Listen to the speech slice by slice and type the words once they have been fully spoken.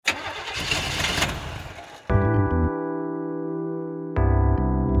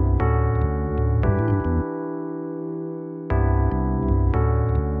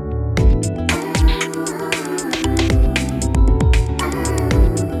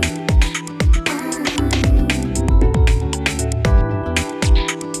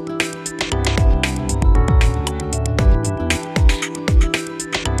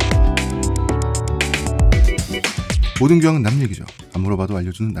모든 교양은 남 얘기죠. 안 물어봐도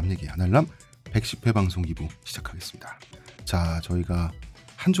알려주는 남 얘기 아날람 110회 방송 2부 시작하겠습니다. 자, 저희가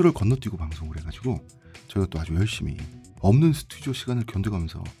한 주를 건너뛰고 방송을 해가지고 저희가 또 아주 열심히 없는 스튜디오 시간을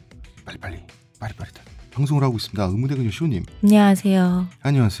견뎌가면서 빨리빨리 방송을 하고 있습니다. 의무대근 시호님. 안녕하세요.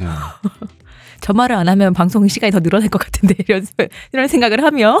 안녕하세요. 저 말을 안 하면 방송 시간이 더 늘어날 것 같은데 이런 생각을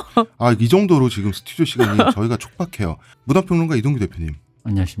하며 이 정도로 지금 스튜디오 시간이 저희가 촉박해요. 문화평론가 이동규 대표님.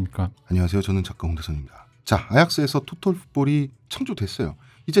 안녕하십니까. 안녕하세요. 저는 작가 홍대선입니다. 자, 아약스에서 토탈풋볼이 창조됐어요.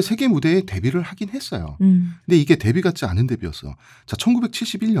 이제 세계 무대에 데뷔를 하긴 했어요. 근데 이게 데뷔 같지 않은 데뷔였어. 자,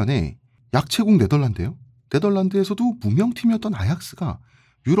 1971년에 약체국 네덜란드예요. 네덜란드에서도 무명팀이었던 아약스가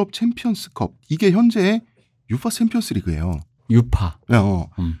유럽 챔피언스컵, 이게 현재의 유파 챔피언스 리그예요. 유파.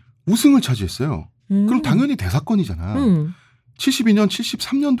 우승을 차지했어요. 그럼 당연히 대사건이잖아. 72년,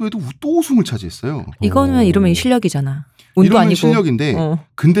 73년도에도 또 우승을 차지했어요. 이거는 이러면 실력이잖아. 운도 이러면 아니고. 실력인데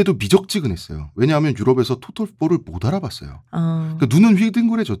근데도 미적지근했어요. 왜냐하면 유럽에서 토탈풋볼을 못 알아봤어요. 그러니까 눈은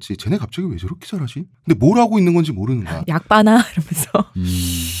휘둥그레졌지. 쟤네 갑자기 왜 저렇게 잘하지? 근데 뭘 하고 있는 건지 모르는 거야. 약바나 이러면서.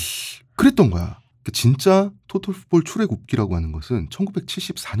 그랬던 거야. 진짜 토탈풋볼 출애굽기라고 하는 것은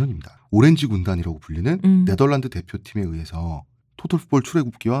 1974년입니다. 오렌지 군단이라고 불리는 네덜란드 대표팀에 의해서 토탈풋볼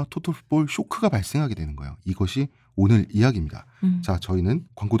출애굽기와 토탈풋볼 쇼크가 발생하게 되는 거예요. 이것이 오늘 이야기입니다. 자, 저희는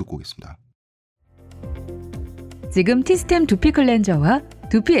광고 듣고 오겠습니다. 지금 티스템 두피 클렌저와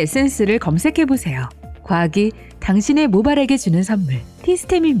두피 에센스를 검색해보세요. 과학이 당신의 모발에게 주는 선물,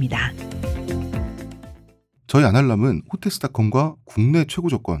 티스템입니다. 저희 아날람은 호텔스닷컴과 국내 최고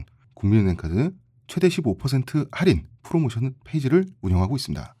조건, 국민은행카드 최대 15% 할인 프로모션 페이지를 운영하고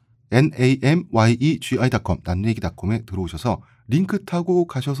있습니다. namyegi.com, 남얘기.com에 들어오셔서 링크 타고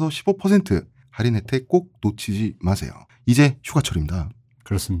가셔서 15% 할인 혜택 꼭 놓치지 마세요. 이제 휴가철입니다.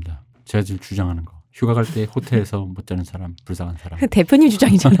 그렇습니다. 제가 지금 주장하는 거. 휴가 갈 때 호텔에서 못 자는 사람, 불쌍한 사람. 대표님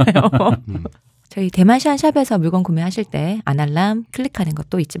주장이잖아요. 저희 대만시안 샵에서 물건 구매하실 때 아날람 클릭하는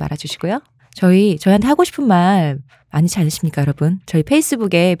것도 잊지 말아주시고요. 저희한테 하고 싶은 말 많지 않으십니까, 여러분? 저희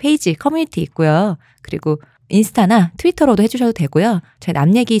페이스북에 페이지, 커뮤니티 있고요. 그리고 인스타나 트위터로도 해주셔도 되고요. 저희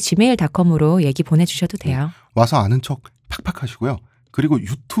남얘기 gmail.com으로 얘기 보내주셔도 돼요. 와서 아는 척 팍팍 하시고요. 그리고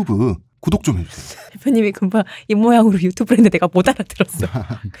유튜브 구독 좀 해주세요. 대표님이 금방 이 모양으로 유튜브를 했는데 내가 못 알아들었어.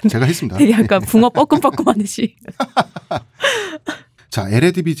 제가 했습니다. 되게 약간 붕어 뻐끔뻐끔 하듯이. 자,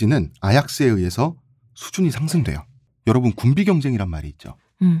 에레디비지는 아약스에 의해서 수준이 상승돼요. 여러분, 군비 경쟁이란 말이 있죠.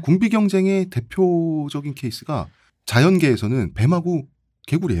 군비 경쟁의 대표적인 케이스가 자연계에서는 뱀하고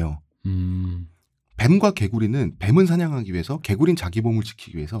개구리예요. 뱀과 개구리는 뱀은 사냥하기 위해서, 개구리는 자기 몸을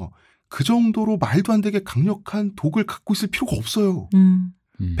지키기 위해서 그 정도로 말도 안 되게 강력한 독을 갖고 있을 필요가 없어요.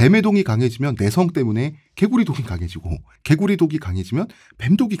 뱀의 독이 강해지면 내성 때문에 개구리 독이 강해지고, 개구리 독이 강해지면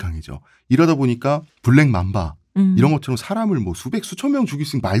뱀 독이 강해져. 이러다 보니까 블랙 맘바 이런 것처럼 사람을 뭐 수백 수천 명 죽일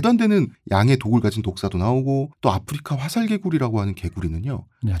수 있는 말도 안 되는 양의 독을 가진 독사도 나오고, 또 아프리카 화살개구리라고 하는 개구리는요,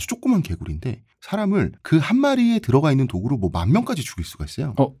 아주 조그만 개구리인데 사람을 그 한 마리에 들어가 있는 독으로 뭐 10,000명까지 죽일 수가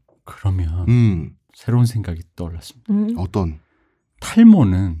있어요. 그러면 새로운 생각이 떠올랐습니다. 어떤?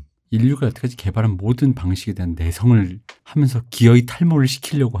 탈모는 인류가 여태까지 개발한 모든 방식에 대한 내성을 하면서 기어이 탈모를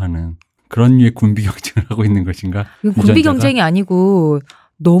시키려고 하는 그런 류의 군비 경쟁을 하고 있는 것인가? 군비 경쟁이 아니고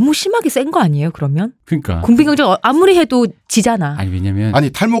너무 심하게 센 거 아니에요, 그러면? 그러니까. 군비 경쟁 아무리 해도 지잖아. 왜냐면.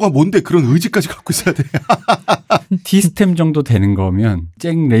 탈모가 뭔데 그런 의지까지 갖고 있어야 돼. 티스템 정도 되는 거면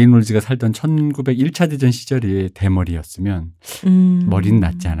잭 레이놀즈가 살던 1901차 대전 시절의 대머리였으면 머리는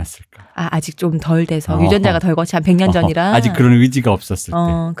낫지 않았을까. 아직 좀 덜 돼서 유전자가 덜 거치 한 100년 전이라. 아직 그런 의지가 없었을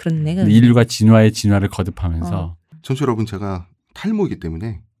때. 그렇네. 인류가 진화의 진화를 거듭하면서. 청취자 여러분, 제가 탈모이기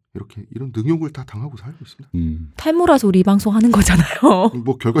때문에 이런 능욕을 다 당하고 살고 있습니다. 탈모라서 우리 방송 하는 거잖아요.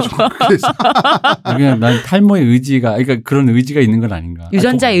 뭐 결과적으로 그렇게 돼서. 그냥 난 탈모의 의지가, 그러니까 그런 의지가 있는 건 아닌가.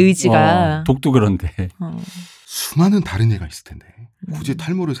 유전자의 의지가. 독도 그런데. 수많은 다른 애가 있을 텐데 굳이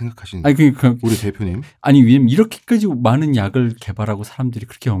탈모를 생각하시는 우리 대표님. 왜냐면 이렇게까지 많은 약을 개발하고 사람들이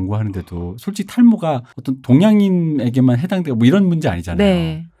그렇게 연구하는데도 솔직히 탈모가 어떤 동양인에게만 해당되고 뭐 이런 문제 아니잖아요.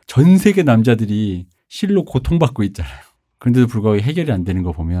 네. 전 세계 남자들이 실로 고통받고 있잖아요. 그런데도 불구하고 해결이 안 되는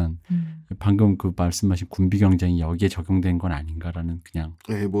거 보면 방금 그 말씀하신 군비 경쟁이 여기에 적용된 건 아닌가라는 그냥.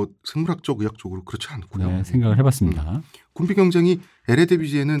 네, 뭐 생물학적 의학적으로 그렇지 않고요. 네, 생각을 해봤습니다. 군비 경쟁이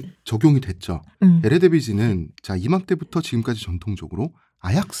에레디비지에는 적용이 됐죠. 에레디비지는 자, 이맘때부터 지금까지 전통적으로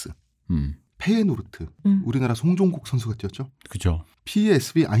아약스, 페예노르트, 우리나라 송종국 선수가 뛰었죠. 그죠.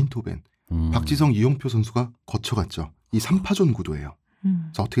 PSV 아인토벤, 박지성, 이용표 선수가 거쳐갔죠. 이 3파전 구도예요.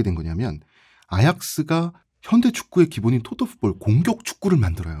 자, 어떻게 된 거냐면 아약스가 현대축구의 기본인 토탈풋볼 공격 축구를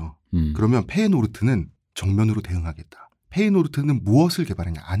만들어요. 그러면 페예노르트는 정면으로 대응하겠다. 페예노르트는 무엇을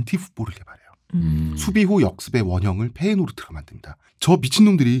개발했냐? 안티풋볼을 개발해요. 수비 후 역습의 원형을 페예노르트가 만듭니다. 저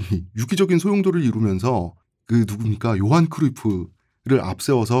미친놈들이 유기적인 소용돌이를 이루면서 그 누굽니까 요한크루이프를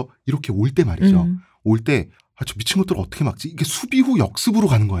앞세워서 이렇게 올 때 말이죠. 올 때 저 미친 것들 어떻게 막지? 이게 수비 후 역습으로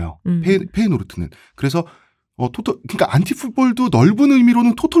가는 거예요. 페이노르트는. 그래서 그러니까 안티풋볼도 넓은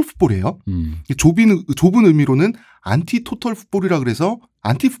의미로는 토탈풋볼이에요. 좁은 의미로는 안티토탈풋볼이라 그래서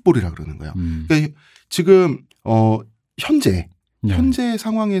안티풋볼이라 그러는 거예요. 그러니까 지금 현재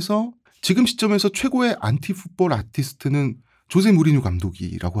상황에서 지금 시점에서 최고의 안티풋볼 아티스트는 조제 무리뉴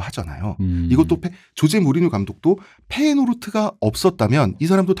감독이라고 하잖아요. 이것도 조제 무리뉴 감독도 페이노르트가 없었다면 이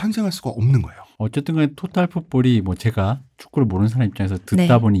사람도 탄생할 수가 없는 거예요. 어쨌든 간에 토탈풋볼이 뭐 제가 축구를 모르는 사람 입장에서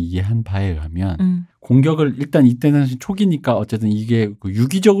듣다 보니 이해한 바에 의하면 공격을 일단 이때는 초기니까 어쨌든 이게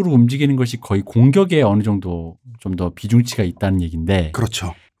유기적으로 움직이는 것이 거의 공격에 어느 정도 좀 더 비중치가 있다는 얘기인데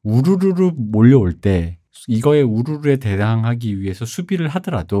그렇죠. 우르르르 몰려올 때 이거에 우르르에 대항하기 위해서 수비를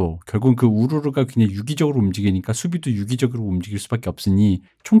하더라도 결국은 그 우르르가 굉장히 유기적으로 움직이니까 수비도 유기적으로 움직일 수밖에 없으니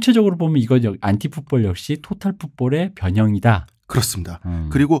총체적으로 보면 이거 안티풋볼 역시 토탈풋볼의 변형이다. 그렇습니다.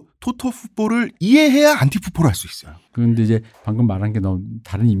 그리고 토탈풋볼을 이해해야 안티풋볼을 할 수 있어요. 그런데 이제 방금 말한 게 너무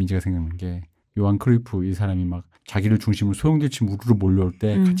다른 이미지가 생각난 게 요한크루이프 이 사람이 막 자기를 중심으로 소용돌이치면 우르르 몰려올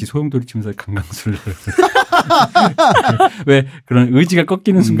때 같이 소용돌이치면서 강강술래 왜 그런 의지가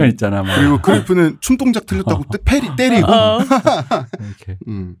꺾이는 순간 있잖아. 막. 그리고 크루이프는 춤동작 틀렸다고 때리고 이렇게.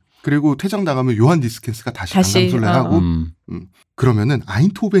 그리고 퇴장당하면 요한 디스켄스가 다시 강강술래하고 그러면은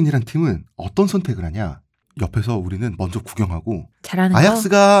아인트호벤이란 팀은 어떤 선택을 하냐. 옆에서 우리는 먼저 구경하고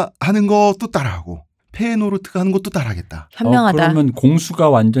아약스가 하는 것도 따라하고 페이노르트가 하는 것도 따라하겠다. 현명하다. 그러면 공수가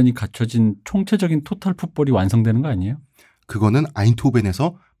완전히 갖춰진 총체적인 토탈풋볼이 완성되는 거 아니에요? 그거는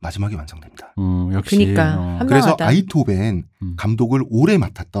아인트호벤에서 마지막에 완성됩니다. 역시. 그러니까 현명하다. 그래서 아인트호벤 감독을 오래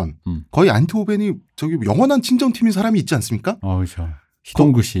맡았던 거의 아인트호벤이 저기 영원한 친정팀인 사람이 있지 않습니까? 그렇죠.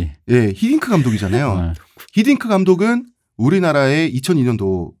 히동구 씨. 예, 히딩크 감독이잖아요. 히딩크 감독은 우리나라의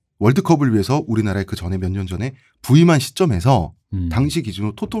 2002년도 월드컵을 위해서 우리나라에 그 전에 몇 년 전에 부임한 시점에서 당시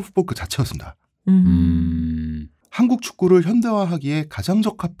기준으로 토탈풋볼 그 자체였습니다. 한국 축구를 현대화하기에 가장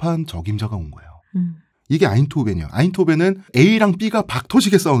적합한 적임자가 온 거예요. 이게 아인트호벤이에요. 아인트호벤은 A랑 B가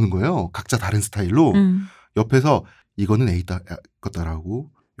박터지게 싸우는 거예요. 각자 다른 스타일로. 옆에서 이거는 A 거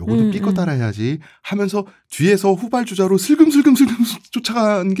따라하고 요거도 B 거 따라해야지 하면서 뒤에서 후발주자로 슬금슬금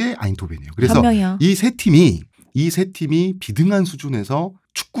쫓아간 게 아인트호벤이에요. 그래서 현명해요. 이 세 팀이 비등한 수준에서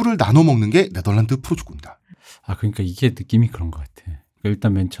축구를 나눠 먹는 게 네덜란드 프로축구입니다. 그러니까 이게 느낌이 그런 것 같아.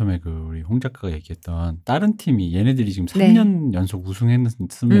 일단 맨 처음에 우리 홍 작가가 얘기했던 다른 팀이 얘네들이 지금 3년 연속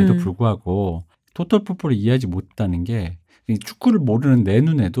우승했음에도 불구하고 토탈풋볼을 이해하지 못했다는 게 축구를 모르는 내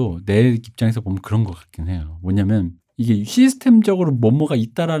눈에도 내 입장에서 보면 그런 것 같긴 해요. 뭐냐면 이게 시스템적으로 뭐가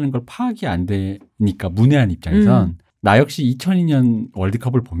있다라는 걸 파악이 안 되니까 문외한 입장에선 나 역시 2002년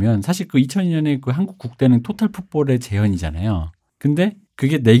월드컵을 보면 사실 그 2002년에 그 한국 국대는 토탈풋볼의 재현이잖아요. 근데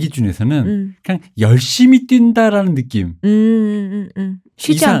그게 내 기준에서는 그냥 열심히 뛴다라는 느낌.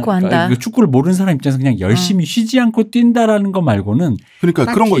 쉬지 않고 한다. 그러니까 축구를 모르는 사람 입장에서 그냥 열심히 쉬지 않고 뛴다라는 거 말고는 그러니까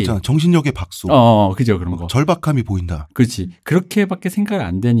딱히, 그런 거 있잖아. 정신력의 박수. 그죠. 그런 거. 절박함이 보인다. 그렇지. 그렇게밖에 생각이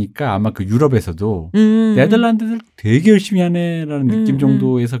안 되니까 아마 그 유럽에서도 네덜란드들 되게 열심히 하네라는 느낌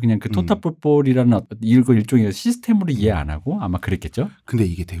정도에서 그냥 그 토탈풋볼이라는 일종의 시스템으로 이해 안 하고 아마 그랬겠죠. 근데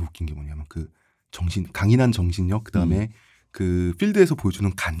이게 되게 웃긴 게 뭐냐면 그 강인한 정신력 그다음에 그 필드에서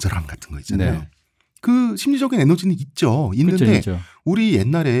보여주는 간절함 같은 거 있잖아요. 네. 그 심리적인 에너지는 있는데 그쵸. 우리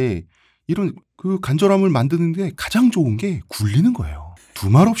옛날에 이런 그 간절함을 만드는데 가장 좋은 게 굴리는 거예요.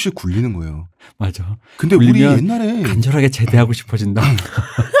 두말 없이 굴리는 거예요. 맞아. 근데 우리 옛날에 간절하게 제대하고 싶어진다.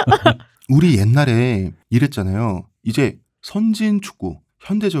 우리 옛날에 이랬잖아요. 이제 선진 축구,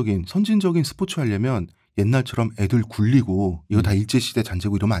 선진적인 스포츠 하려면 옛날처럼 애들 굴리고 이거 다 일제시대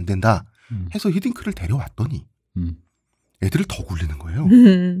잔재고 이러면 안 된다 해서 히딩크를 데려왔더니 애들을 더 굴리는 거예요.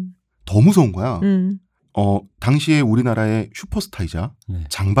 더 무서운 거야. 당시에 우리나라의 슈퍼스타이자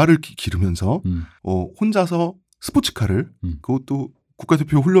장발을 기르면서 혼자서 스포츠카를 그것도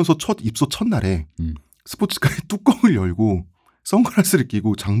국가대표 훈련소 입소 첫날에 스포츠카의 뚜껑을 열고 선글라스를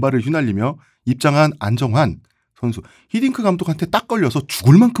끼고 장발을 휘날리며 입장한 안정환 선수. 히딩크 감독한테 딱 걸려서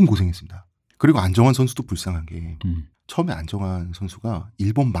죽을 만큼 고생했습니다. 그리고 안정환 선수도 불쌍한 게 처음에 안정환 선수가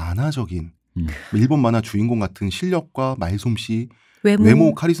일본 만화 주인공 같은 실력과 말솜씨,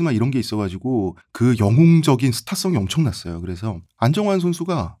 외모, 카리스마 이런 게 있어가지고 그 영웅적인 스타성이 엄청났어요. 그래서 안정환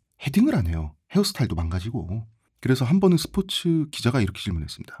선수가 헤딩을 안 해요. 헤어스타일도 망가지고. 그래서 한 번은 스포츠 기자가 이렇게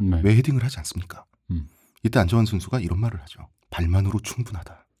질문했습니다. 왜 헤딩을 하지 않습니까? 이때 안정환 선수가 이런 말을 하죠. 발만으로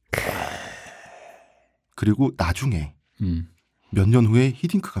충분하다. 그리고 나중에 몇 년 후에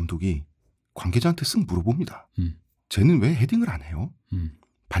히딩크 감독이 관계자한테 쓱 물어봅니다. 쟤는 왜 헤딩을 안 해요?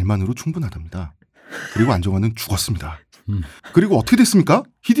 발만으로 충분하답니다. 그리고 안정환은 죽었습니다. 그리고 어떻게 됐습니까?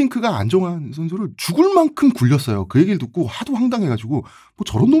 히딩크가 안정환 선수를 죽을 만큼 굴렸어요. 그 얘기를 듣고 하도 황당해가지고 뭐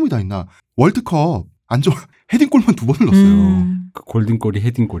저런 놈이 다 있나. 월드컵 안정환 헤딩골만 2번을 넣었어요. 그 골든골이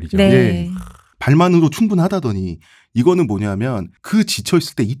헤딩골이죠. 네. 예. 발만으로 충분하다더니 이거는 뭐냐면 그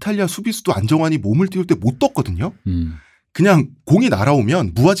지쳐있을 때 이탈리아 수비수도 안정환이 몸을 띄울 때 못 떴거든요. 그냥 공이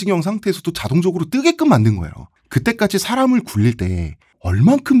날아오면 무아지경 상태에서도 자동적으로 뜨게끔 만든 거예요. 그때까지 사람을 굴릴 때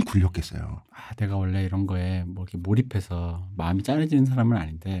얼만큼 굴렸겠어요. 내가 원래 이런 거에 뭐 이렇게 몰입해서 마음이 짠해지는 사람은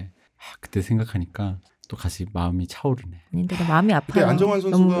아닌데 그때 생각하니까 또 다시 마음이 차오르네. 근데 마음이 아파요. 안정환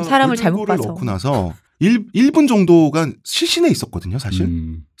선수가 너무 사람을 잘못 골을 봐서. 넣고 나서 1분 정도가 실신에 있었거든요.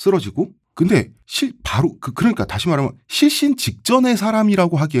 사실 쓰러지고. 근데 바로 그러니까 다시 말하면 실신 직전의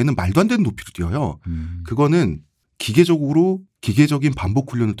사람이라고 하기에는 말도 안 되는 높이로 뛰어요. 그거는 기계적인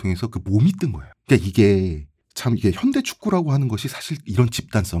반복 훈련을 통해서 그 몸이 뜬 거예요. 그러니까 이게 현대 축구라고 하는 것이 사실 이런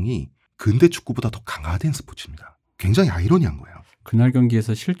집단성이 근대 축구보다 더 강화된 스포츠입니다. 굉장히 아이러니한 거예요. 그날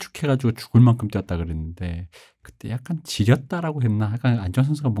경기에서 실축해가지고 죽을 만큼 뛰었다 그랬는데 그때 약간 지렸다라고 했나? 약간 안정환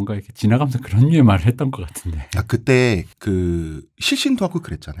선수가 뭔가 이렇게 지나가면서 그런 류의 말을 했던 것 같은데. 그때 그 실신도 하고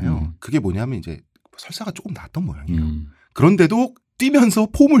그랬잖아요. 그게 뭐냐면 이제 설사가 조금 났던 모양이에요. 그런데도 뛰면서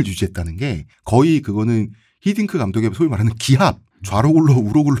폼을 유지했다는 게 거의 그거는 히딩크 감독의 소위 말하는 기합, 좌로굴로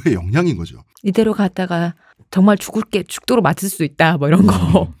우로굴로의 역량인 거죠. 이대로 갔다가 정말 죽도록 맞을 수 있다 뭐 이런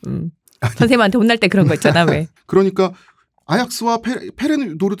거. 선생님한테 혼날 때 그런 거 있잖아. 왜. 그러니까 아약스와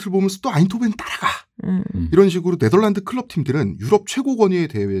페레노르트를 보면서 또 아인토벤 따라가. 이런 식으로 네덜란드 클럽 팀들은 유럽 최고 권위의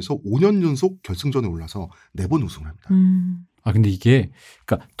대회에서 5년 연속 결승전에 올라서 4번 우승을 합니다. 근데 이게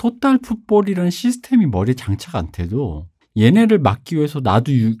그러니까 토탈풋볼이라는 시스템이 머리에 장착 안 돼도 얘네를 막기 위해서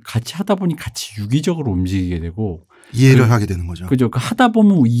나도 같이 하다 보니 같이 유기적으로 움직이게 되고 이해를 하게 되는 거죠. 그죠. 하다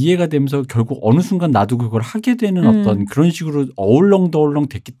보면 이해가 되면서 결국 어느 순간 나도 그걸 하게 되는 어떤 그런 식으로 어울렁더울렁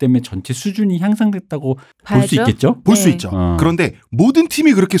됐기 때문에 전체 수준이 향상됐다고 볼 수 있겠죠? 볼 수 있죠. 그런데 모든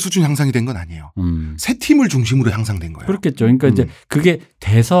팀이 그렇게 수준 향상이 된 건 아니에요. 세 팀을 중심으로 향상된 거예요. 그렇겠죠. 그러니까 이제 그게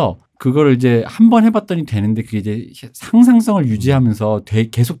돼서 그거를 이제 한번 해봤더니 되는데 그게 이제 상상성을 유지하면서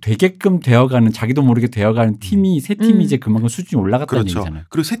계속 되게끔 되어가는 자기도 모르게 되어가는 팀이 세 팀이 이제 그만큼 수준이 올라갔다는 그렇죠. 얘기잖아요.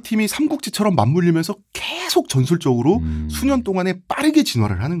 그리고 세 팀이 삼국지처럼 맞물리면서 계속 전술적으로 수년 동안에 빠르게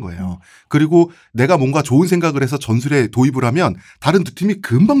진화를 하는 거예요. 그리고 내가 뭔가 좋은 생각을 해서 전술에 도입을 하면 다른 두 팀이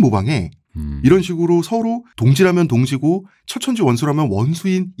금방 모방해. 이런 식으로 서로 동지라면 동지고 철천지 원수라면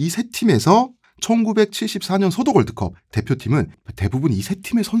원수인 이 세 팀에서 1974년 소도 월드컵 대표팀은 대부분 이 세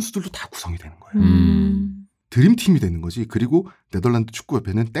팀의 선수들로 다 구성이 되는 거예요. 드림팀이 되는 거지. 그리고 네덜란드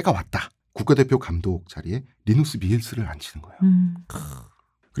축구협회는 때가 왔다. 국가대표 감독 자리에 리누스 미힐스를 앉히는 거예요.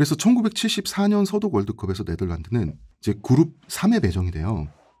 그래서 1974년 서도 월드컵에서 네덜란드는 이제 그룹 3에 배정이 돼요.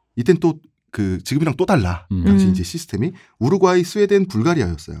 이땐 또 지금이랑 또 달라. 당시 이제 시스템이 우루과이, 스웨덴,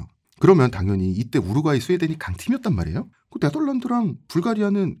 불가리아였어요. 그러면 당연히 이때 우루과이, 스웨덴이 강팀이었단 말이에요. 그 네덜란드랑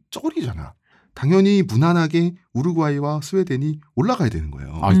불가리아는 쩔이잖아. 당연히 무난하게 우루과이와 스웨덴이 올라가야 되는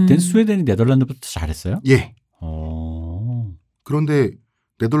거예요. 이때는 스웨덴이 네덜란드부터 잘했어요? 예. 그런데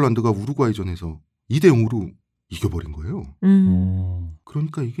네덜란드가 우루과이전에서 2대0으로 이겨버린 거예요.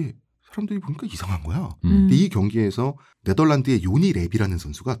 그러니까 이게 사람들이 보니까 이상한 거야. 근데 이 경기에서 네덜란드의 요니 랩이라는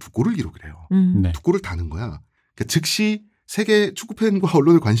선수가 2골을 기록을 해요. 2골을 다는 거야. 그러니까 즉시 세계 축구팬과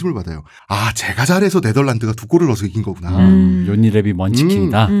언론의 관심을 받아요. 제가 잘해서 네덜란드가 2골을 넣어서 이긴 거구나. 요니랩이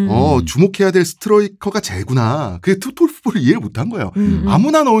먼치킨이다. 주목해야 될 스트라이커가 쟤구나. 그게 토탈풋볼을 이해를 못한 거예요.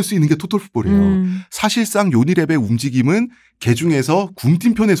 아무나 넣을 수 있는 게 토탈풋볼이에요. 사실상 요니랩의 움직임은 개 중에서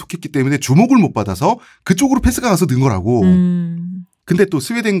군팀 편에 속했기 때문에 주목을 못 받아서 그쪽으로 패스가 가서 는 거라고. 근데 또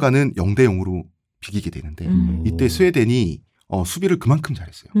스웨덴과는 0대0으로 비기게 되는데 이때 스웨덴이 수비를 그만큼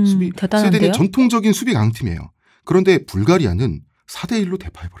잘했어요. 대단한데요? 스웨덴이 전통적인 수비 강팀이에요. 그런데 불가리아는 4대1로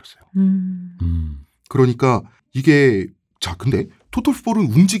대파해버렸어요. 그러니까 이게 근데 토탈풋볼은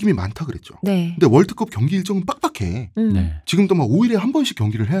움직임이 많다 그랬죠. 네. 근데 월드컵 경기 일정은 빡빡해. 지금도 막 5일에 한 번씩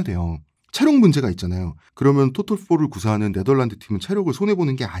경기를 해야 돼요. 체력 문제가 있잖아요. 그러면 토탈풋볼을 구사하는 네덜란드 팀은 체력을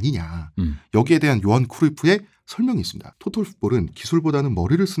손해보는 게 아니냐. 여기에 대한 요한크루이프의 설명이 있습니다. 토탈풋볼은 기술보다는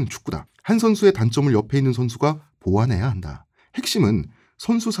머리를 쓰는 축구다. 한 선수의 단점을 옆에 있는 선수가 보완해야 한다. 핵심은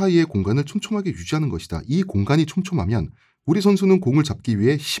선수 사이의 공간을 촘촘하게 유지하는 것이다. 이 공간이 촘촘하면 우리 선수는 공을 잡기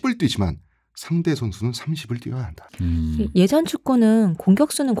위해 10을 뛰지만 상대 선수는 30을 뛰어야 한다. 예전 축구는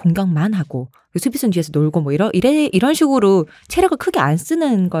공격수는 공격만 하고 수비수는 뒤에서 놀고 뭐 이런 식으로 체력을 크게 안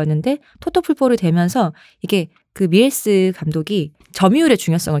쓰는 거였는데 토탈풋볼이 되면서 이게 그 미헬스 감독이 점유율의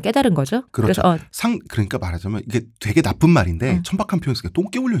중요성을 깨달은 거죠. 그렇죠. 그래서 그러니까 말하자면 이게 되게 나쁜 말인데 천박한 표현에서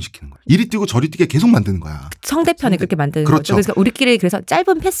똥개 훈련시키는 거예요. 이리 뛰고 저리 뛰게 계속 만드는 거야. 상대편에 그렇게 만드는 그렇죠. 거죠. 그래서 우리끼리 그래서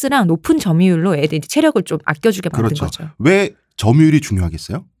짧은 패스랑 높은 점유율로 애들이 체력을 좀 아껴주게 만든 그렇죠. 거죠. 왜 점유율이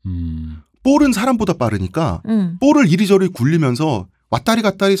중요하겠어요? 볼은 사람보다 빠르니까 볼을 이리저리 굴리면서 왔다리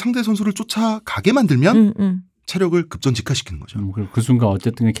갔다리 상대 선수를 쫓아가게 만들면 체력을 급전직하시키는 거죠. 그리고 그 순간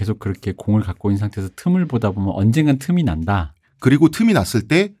어쨌든 계속 그렇게 공을 갖고 있는 상태에서 틈을 보다 보면 언젠간 틈이 난다. 그리고 틈이 났을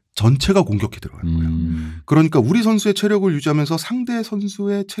때 전체가 공격해 들어가는 거예요. 그러니까 우리 선수의 체력을 유지하면서 상대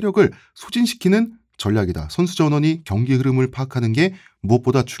선수의 체력을 소진시키는 전략이다. 선수 전원이 경기 흐름을 파악하는 게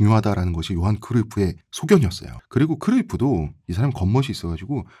무엇보다 중요하다라는 것이 요한크루이프의 소견이었어요. 그리고 크루이프도 이 사람 겉멋이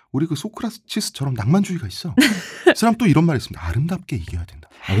있어가지고 우리 그 소크라치스처럼 낭만주의가 있어. 이 사람 또 이런 말이 있습니다. 아름답게 이겨야 된다.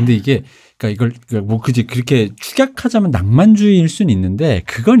 근데 이게 그러니까 이걸 뭐 그렇게 축약하자면 낭만주의일 수는 있는데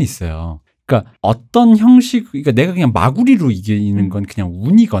그건 있어요. 그러니까 어떤 형식, 그러니까 내가 그냥 마구리로 이기는 건 그냥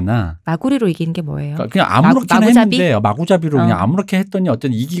운이거나. 마구리로 이기는 게 뭐예요? 그러니까 그냥 아무렇게나 했는데 마구잡이로 그냥 아무렇게 했더니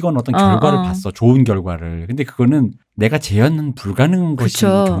어떤 이기건 어떤 결과를 봤어. 좋은 결과를. 근데 그거는 내가 재현은 불가능한 것인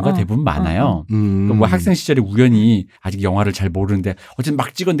경우가 대부분 많아요. 그러니까 뭐 학생 시절에 우연히 아직 영화를 잘 모르는데 어쨌든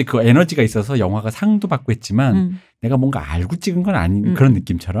막 찍었는데 그 에너지가 있어서 영화가 상도 받고 했지만 내가 뭔가 알고 찍은 건 아닌 그런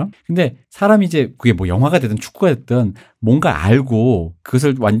느낌처럼. 근데 사람이 이제 그게 뭐 영화가 되든 축구가 됐든 뭔가 알고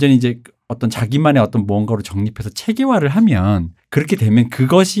그것을 완전히 이제 어떤 자기만의 어떤 무언가로 정립해서 체계화를 하면 그렇게 되면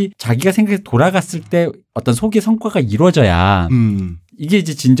그것이 자기가 생각해서 돌아갔을 때 어떤 속의 성과가 이루어져야 이게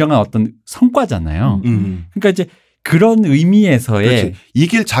이제 진정한 어떤 성과잖아요. 그러니까 이제 그런 의미에서의 그렇지.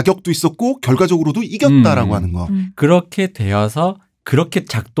 이길 자격도 있었고 결과적으로도 이겼다라고 하는 거. 그렇게 되어서 그렇게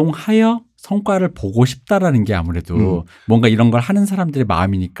작동하여 성과를 보고 싶다라는 게 아무래도 뭔가 이런 걸 하는 사람들의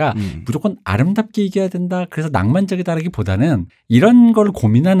마음이니까 무조건 아름답게 이겨야 된다. 그래서 낭만적이다라기보다는 이런 걸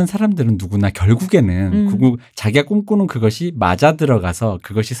고민하는 사람들은 누구나 결국에는 자기가 꿈꾸는 그것이 맞아 들어가서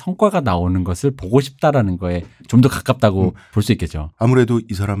그것이 성과가 나오는 것을 보고 싶다라는 거에 좀 더 가깝다고 볼 수 있겠죠. 아무래도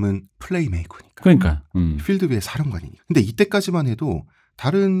이 사람은 플레이메이커니까. 그러니까. 필드 위의 사령관이니까. 근데 이때까지만 해도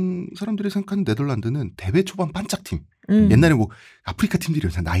다른 사람들이 생각하는 네덜란드는 대회 초반 반짝팀. 옛날에 뭐 아프리카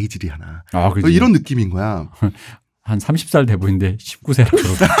팀들이었잖아. 나이지리아나. 이런 느낌인 거야. 한 30살 돼 보이는데 19세라고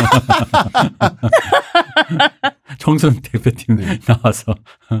그러고. 청소년 대표팀 나와서.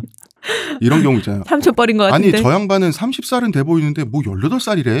 이런 경우 있잖아요. 삼촌뻘인 것 같은데. 아니 저 양반은 30살은 돼 보이는데 뭐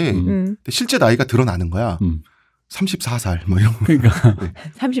 18살이래. 근데 실제 나이가 드러나는 거야. 34살 뭐 이런 거. 그러니까. 네.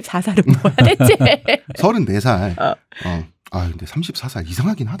 34살은 뭐야 대체. 34살. 근데 34살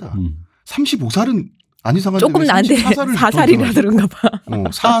이상하긴 하다. 35살은 안 이상한데 조금 나은데 4살이라 그런가 봐.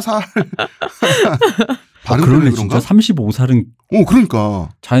 4살. 그러네 진짜 35살은. 그러니까.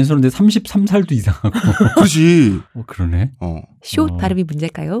 자연스러운데 33살도 이상하고. 그렇지. 그러네. 숏 발음이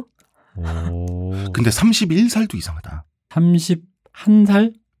문제일까요? 근데 31살도 이상하다.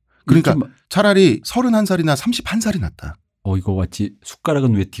 31살? 그러니까 차라리 31살이나 31살이 낫다. 이거 마치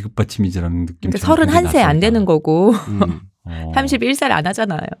숟가락은 왜 디귿받침이지라는 느낌. 그러니까 31세 안 되는 거고 31살 안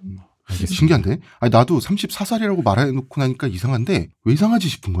하잖아요. 신기한데? 아니 나도 34살이라고 말해놓고 나니까 이상한데 왜 이상하지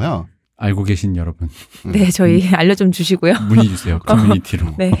싶은 거야. 알고 계신 여러분. 네, 저희 알려 좀 주시고요. 문의 주세요.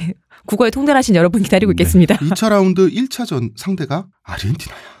 커뮤니티로. 네, 국어에 통달하신 여러분 기다리고 있겠습니다. 2차 라운드 1차전 상대가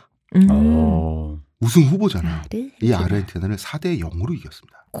아르헨티나야. 우승 후보잖아. 이 아르헨티나를 4대 0으로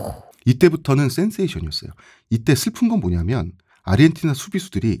이겼습니다. 이때부터는 센세이션이었어요. 이때 슬픈 건 뭐냐면 아르헨티나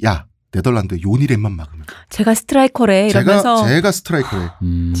수비수들이 야 네덜란드 요니렘만 막으면 제가 스트라이커래 이러면서 제가 스트라이커래.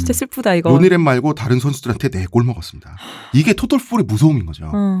 진짜 슬프다 이거. 요니렘 말고 다른 선수들한테 4골 먹었습니다. 이게 토탈풋볼의 무서움인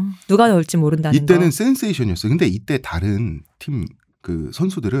거죠. 누가 넣을지 모른다는 이때는 거. 센세이션이었어요. 근데 이때 다른 팀 그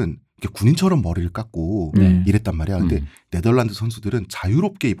선수들은 군인처럼 머리를 깎고 이랬단 말이야. 근데 네덜란드 선수들은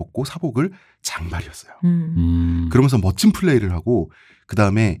자유롭게 입었고 사복을 장발이었어요. 그러면서 멋진 플레이를 하고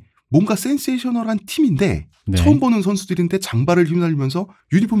그다음에 뭔가 센세이셔널한 팀인데 처음 보는 선수들인데 장발을 휘날리면서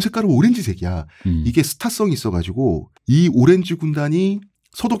유니폼 색깔은 오렌지색이야. 이게 스타성이 있어가지고 이 오렌지 군단이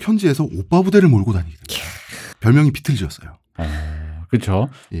서독 현지에서 오빠 부대를 몰고 다니거든요. 별명이 비틀즈였어요. 그렇죠.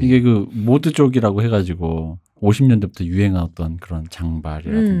 이게 그 모드 쪽이라고 해가지고 50년대부터 유행한 어떤 그런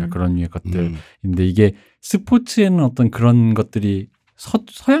장발이라든가 그런 류의 것들인데 이게 스포츠에는 어떤 그런 것들이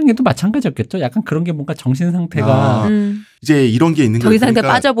서양에도 마찬가지였겠죠. 약간 그런 게 뭔가 정신 상태가 이제 이런 게 있는 거예요. 정신 상태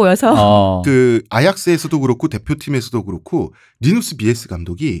빠져 보여서. 그 아약스에서도 그렇고 대표팀에서도 그렇고 리누스 비에스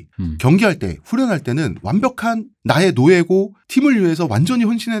감독이 경기할 때 훈련할 때는 완벽한 나의 노예고 팀을 위해서 완전히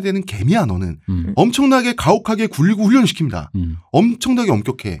헌신해야 되는 개미야 너는. 엄청나게 가혹하게 굴리고 훈련시킵니다. 엄청나게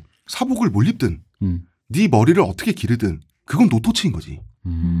엄격해. 사복을 못 입든 네 머리를 어떻게 기르든 그건 노토치인 거지.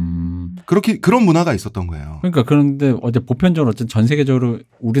 그렇게 그런 문화가 있었던 거예요. 그러니까 그런데 어제 보편적으로 어쨌든 전 세계적으로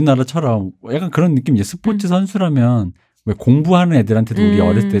우리나라처럼 약간 그런 느낌이죠. 스포츠 선수라면 왜 공부하는 애들한테도 우리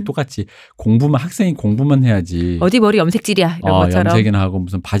어렸을 때 똑같이 공부만 학생이 공부만 해야지. 어디 머리 염색질이야 이런 것처럼. 염색이나 하고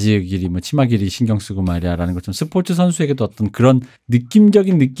무슨 바지 길이 뭐 치마 길이 신경 쓰고 말이야라는 것처럼 스포츠 선수에게도 어떤 그런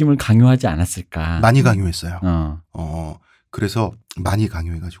느낌적인 느낌을 강요하지 않았을까. 많이 강요했어요. 그래서 많이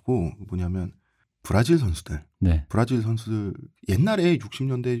강요해가지고 뭐냐면 브라질 선수들 옛날에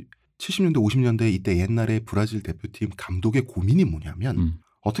 60년대 70년대 50년대 이때 옛날에 브라질 대표팀 감독의 고민이 뭐냐면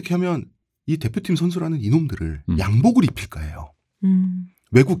어떻게 하면 이 대표팀 선수라는 이놈들을 양복을 입힐까예요.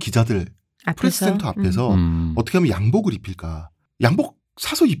 외국 기자들 프레스센터 앞에서 어떻게 하면 양복을 입힐까. 양복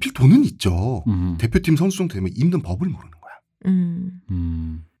사서 입힐 돈은 있죠. 대표팀 선수 정도 되면 입는 법을 모르는 거야.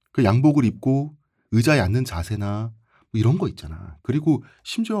 그 양복을 입고 의자에 앉는 자세나 뭐 이런 거 있잖아. 그리고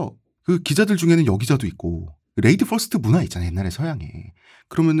심지어 그 기자들 중에는 여기자도 있고 레이디 퍼스트 문화 있잖아요. 옛날에 서양에.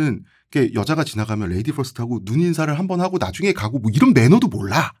 그러면은 여자가 지나가면 레이디 퍼스트 하고 눈 인사를 한번 하고 나중에 가고 뭐 이런 매너도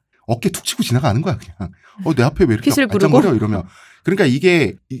몰라. 어깨 툭 치고 지나가는 거야 그냥. 내 앞에 왜 이렇게 앉아버려 이러면. 그러니까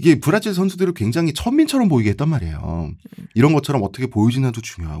이게 브라질 선수들을 굉장히 천민처럼 보이게 했단 말이에요. 이런 것처럼 어떻게 보여지냐도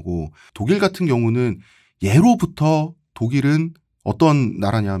중요하고 독일 같은 경우는 예로부터 독일은 어떤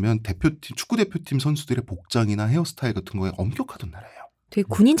나라냐면 축구 대표팀 선수들의 복장이나 헤어스타일 같은 거에 엄격하던 나라예요. 되게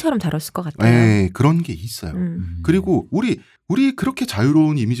군인처럼 다뤘을 것 같아요. 네, 그런 게 있어요. 그리고 우리 그렇게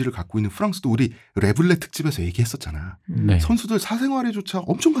자유로운 이미지를 갖고 있는 프랑스도 우리 레블레 특집에서 얘기했었잖아. 네. 선수들 사생활에조차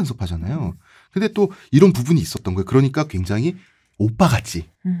엄청 간섭하잖아요. 근데 또 이런 부분이 있었던 거예요. 그러니까 굉장히 오빠 같지.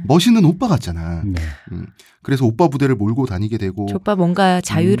 멋있는 오빠 같잖아. 네. 그래서 오빠 부대를 몰고 다니게 되고. 저 오빠 뭔가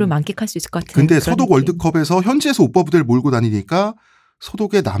자유를 만끽할 수 있을 것 같은. 근데 서독 월드컵에서 현지에서 오빠 부대를 몰고 다니니까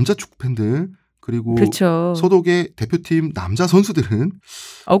서독의 남자 축구 팬들 그리고 그렇죠. 서독의 대표팀 남자 선수들은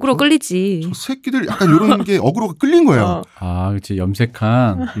어그로 끌리지. 저 새끼들 약간 이런 게 어그로가 끌린 거예요. 그렇지.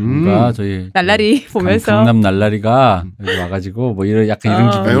 염색한 뭔가 저희 날라리 보면서 강남 날라리가 여기 와가지고 뭐 이런 약간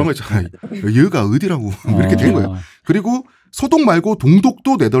이런 기분. 이런 거 있잖아요. 여기가 어디라고 이렇게 된 거예요. 그리고 서독 말고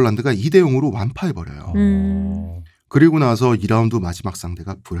동독도 네덜란드가 2대0으로 완파해버려요. 그리고 나서 2라운드 마지막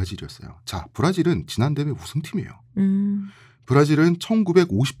상대가 브라질이었어요. 자, 브라질은 지난 대회 우승팀이에요. 브라질은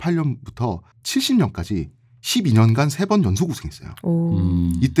 1958년부터 70년까지 12년간 3번 연속 우승했어요.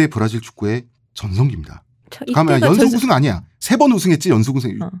 이때 브라질 축구의 전성기입니다. 가면 연속 우승 아니야. 3번 우승했지 연속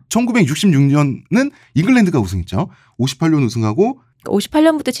우승. 1966년은 잉글랜드가 우승했죠. 58년 우승하고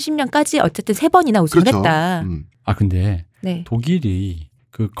 58년부터 70년까지 어쨌든 3번이나 우승을 그렇죠. 했다. 근데 네. 독일이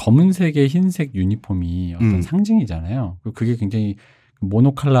그 검은색의 흰색 유니폼이 어떤 상징이잖아요. 그게 굉장히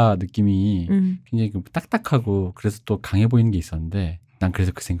모노칼라 느낌이 굉장히 딱딱하고 그래서 또 강해 보이는 게 있었는데 난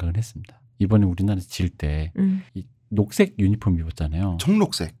그래서 그 생각을 했습니다. 이번에 우리나라에서 질 때 이 녹색 유니폼 입었잖아요.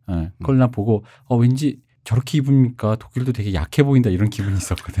 청록색. 네, 그걸 나 보고 왠지 저렇게 입으니까 독일도 되게 약해 보인다 이런 기분이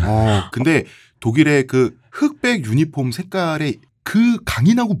있었거든. 근데 독일의 그 흑백 유니폼 색깔의 그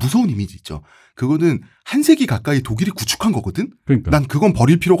강인하고 무서운 이미지 있죠. 그거는 한 세기 가까이 독일이 구축한 거거든. 그러니까. 난 그건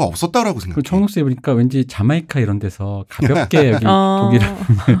버릴 필요가 없었다라고 생각해. 그 청록색 입으니까 왠지 자마이카 이런 데서 가볍게 여기 독일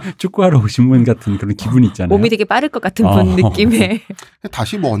축구하러 오신 분 같은 그런 기분이 있잖아요. 몸이 되게 빠를 것 같은 그런 느낌에.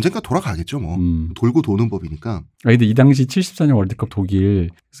 다시 뭐 언젠가 돌아가겠죠. 뭐 돌고 도는 법이니까. 근데 이 당시 74년 월드컵 독일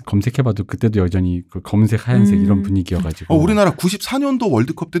검색해봐도 그때도 여전히 그 검은색 하얀색 이런 분위기여가지고. 우리나라 94년도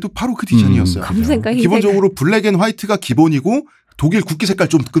월드컵 때도 바로 그 디자인이었어요. 검은색과 흰색. 기본적으로 블랙 앤 화이트가 기본이고 독일 국기 색깔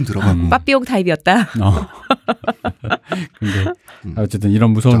조금 들어가고. 빠삐용 타입이었다. 근데 어쨌든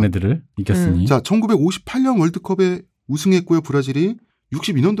이런 무서운 애들을 이겼으니. 자, 1958년 월드컵에 우승했고요. 브라질이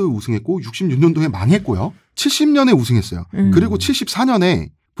 62년도에 우승했고 66년도에 망했고요. 70년에 우승했어요. 그리고 74년에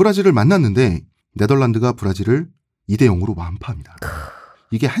브라질을 만났는데 네덜란드가 브라질을 2대0으로 완파합니다.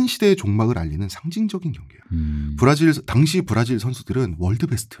 이게 한 시대의 종막을 알리는 상징적인 경기예요. 당시 브라질 선수들은 월드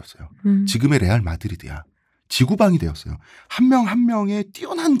베스트였어요. 지금의 레알 마드리드야. 지구방이 되었어요. 한 명 한 명의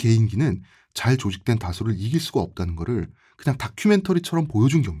뛰어난 개인기는 잘 조직된 다수를 이길 수가 없다는 거를 그냥 다큐멘터리처럼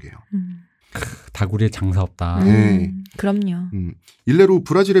보여준 경기예요. 다구리에 장사 없다. 네. 그럼요. 일례로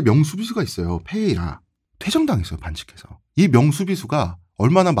브라질의 명수비수가 있어요. 페이라. 퇴장당했어요. 반칙해서. 이 명수비수가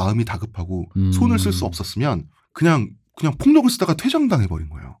얼마나 마음이 다급하고 손을 쓸 수 없었으면 그냥 폭력을 쓰다가 퇴장당해버린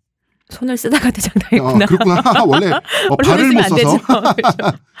거예요. 손을 쓰다가 퇴장당했구나. 그렇구나. 원래 발을 못 써서.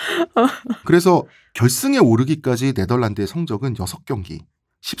 그래서 결승에 오르기까지 네덜란드의 성적은 6경기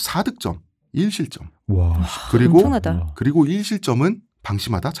 14득점 1실점. 와. 엄청나다. 그리고 1실점은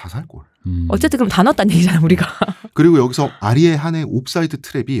방심하다 자살골. 어쨌든 그럼 다 넣었다는 얘기잖아 우리가. 그리고 여기서 아리에 한의 옵사이드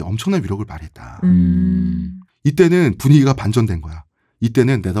트랩이 엄청난 위력을 발휘했다. 이때는 분위기가 반전된 거야.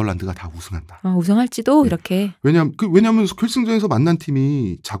 이때는 네덜란드가 다 우승한다. 우승할지도 이렇게. 왜냐하면 결승전에서 만난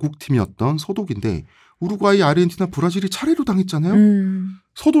팀이 자국팀이었던 서독인데 우루과이, 아르헨티나, 브라질이 차례로 당했잖아요.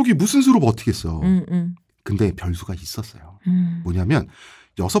 서독이 무슨 수로 버티겠어. 근데 별수가 있었어요. 뭐냐면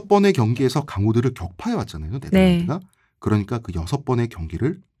 6번의 경기에서 강호들을 격파해 왔잖아요. 네덜란드가. 네. 그러니까 그 6번의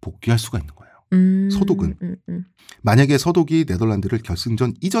경기를 복귀할 수가 있는 거예요. 서독은. 만약에 서독이 네덜란드를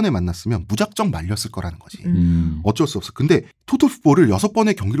결승전 이전에 만났으면 무작정 말렸을 거라는 거지. 어쩔 수 없어. 근데 토탈풋볼을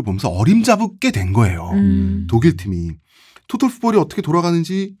 6번의 경기를 보면서 어림잡게 된 거예요. 독일 팀이. 토탈풋볼이 어떻게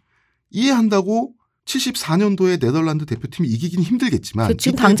돌아가는지 이해한다고 74년도에 네덜란드 대표팀이 이기긴 힘들겠지만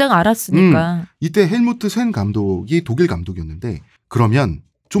지금 당장 알았으니까. 이때 헬무트 센 감독이 독일 감독이었는데 그러면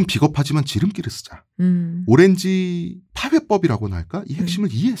좀 비겁하지만 지름길을 쓰자. 오렌지 파회법이라고나 할까? 이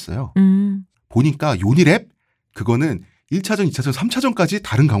핵심을 이해했어요. 보니까 요니랩 그거는 1차전, 2차전, 3차전까지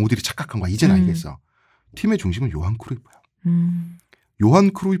다른 강호들이 착각한 거야. 이제는 알겠어. 팀의 중심은 요한크루이프야.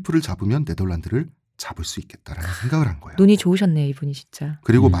 요한크루이프를 잡으면 네덜란드를 잡을 수 있겠다라는 생각을 한 거예요. 눈이 좋으셨네 이분이 진짜.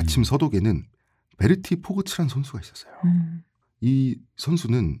 그리고 마침 서독에는 베르티 포그츠라는 선수가 있었어요. 이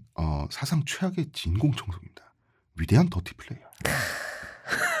선수는 사상 최악의 진공 청소기입니다. 위대한 더티 플레이어.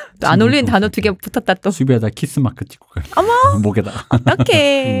 또 안 어울리는 단어 2개 붙었다 또. 수비하다 키스 마크 찍고 가요. 어머. 목에다가.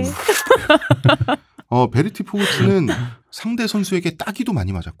 어떡해. 베르티 포그츠는 상대 선수에게 따기도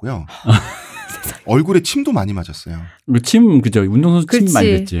많이 맞았고요. 얼굴에 침도 많이 맞았어요. 침 그죠? 운동선수 침 많이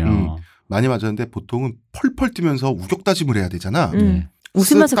뱉지요. 많이 맞았는데 보통은 펄펄 뛰면서 우격다짐을 해야 되잖아.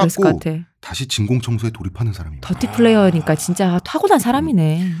 웃으면서 그랬을 것 같아. 다시 진공청소에 돌입하는 사람입니다. 더티 플레이어니까 진짜 타고난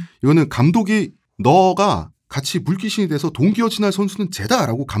사람이네. 이거는 감독이 너가 같이 물귀신이 돼서 동기어진할 선수는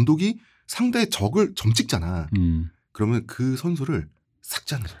쟤다라고 감독이 상대의 적을 점 찍잖아. 그러면 그 선수를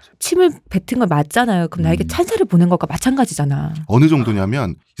삭제하는 선수예요. 침을 뱉은 건 맞잖아요. 그럼 나에게 찬사를 보낸 것과 마찬가지잖아. 어느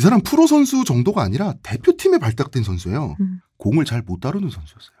정도냐면 이 사람 프로 선수 정도가 아니라 대표팀에 발탁된 선수예요. 공을 잘 못 다루는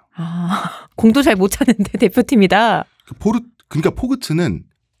선수였어요. 공도 잘 못 차는데 대표팀이다. 그러니까 포그츠는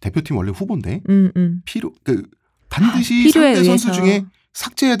대표팀 원래 후보인데 반드시 상대 의해서. 선수 중에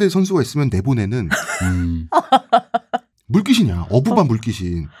삭제해야 될 선수가 있으면 내보내는 물귀신이야. 어부반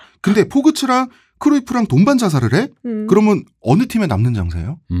물귀신. 근데 포그츠랑 크루이프랑 동반 자살을 해? 그러면 어느 팀에 남는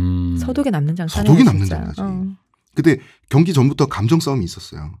장사예요? 서독에 남는 장사네. 서독이 남는 장사지. 근데 경기 전부터 감정 싸움이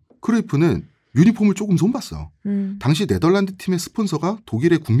있었어요. 크루이프는 유니폼을 조금 손봤어. 당시 네덜란드 팀의 스폰서가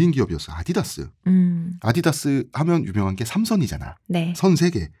독일의 국민 기업이었어. 아디다스. 아디다스 하면 유명한 게 3선이잖아. 네. 선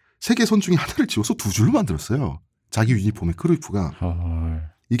 3개. 3개 선 중에 하나를 지워서 2줄로 만들었어요. 자기 유니폼에 크루이프가.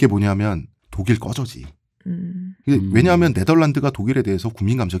 이게 뭐냐면 독일 꺼져지. 왜냐하면 네덜란드가 독일에 대해서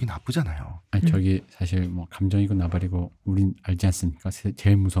국민 감정이 나쁘잖아요. 아니, 저기 사실 뭐 감정이고 나발이고 우린 알지 않습니까?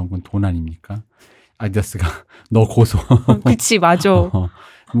 제일 무서운 건 돈 아닙니까? 아디다스가 너 고소. 그치 맞아.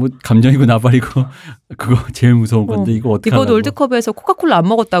 뭐 감정이고 나발이고 그거 제일 무서운 건데 이거 어떻게 이번 월드컵에서 코카콜라 안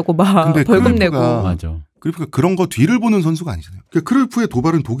먹었다고 막 벌금 내고. 맞아. 그러니까 그런 거 뒤를 보는 선수가 아니잖아요. 그러니까 크루이프의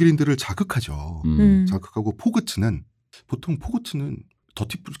도발은 독일인들을 자극하죠. 자극하고 포그츠는 보통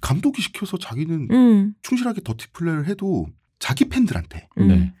감독이 시켜서 자기는 충실하게 더티 플레이를 해도 자기 팬들한테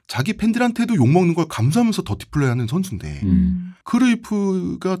자기 팬들한테도 욕먹는 걸 감수하면서 더티 플레이하는 선수인데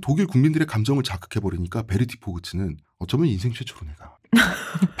크루이프가 독일 국민들의 감정을 자극해버리니까 베르티 포그츠는 어쩌면 인생 최초로 내가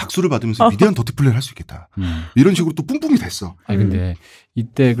박수를 받으면서 위대한 더티 플레이를 할 수 있겠다. 이런 식으로 또 뿜뿜이 됐어. 아니 근데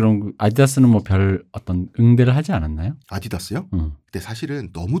이때 그럼 아디다스는 뭐 별 어떤 응대를 하지 않았나요? 아디다스요? 근데 사실은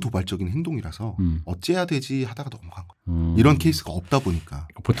너무 도발적인 행동이라서 어째야 되지 하다가 넘어간 거예요. 이런 케이스가 없다 보니까.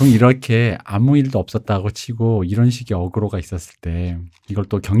 보통 이렇게 아무 일도 없었다고 치고 이런 식의 어그로가 있었을 때 이걸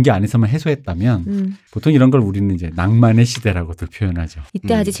또 경기 안에서만 해소했다면 보통 이런 걸 우리는 이제 낭만의 시대라고도 표현하죠.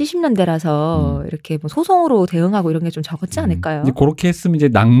 이때 아직 70년대라서 이렇게 뭐 소송으로 대응하고 이런 게 좀 적었지 않을까요? 이제 그렇게 했으면 이제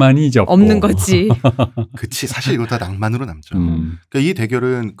낭만이 이제 없는 거지. 그치. 사실 이거 다 낭만으로 남죠. 그러니까 이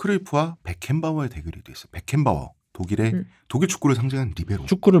대결은 크루이프와 베켄바워의 대결이 됐어요. 베켄바워. 독일 축구를 상징하는 리베로.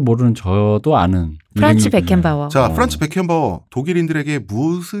 축구를 모르는 저도 아는. 프란츠 베켄바워. 자, 프란츠 베켄바워 독일인들에게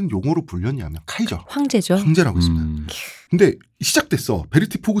무슨 용어로 불렸냐면 카이저. 황제라고 했습니다. 근데 시작됐어.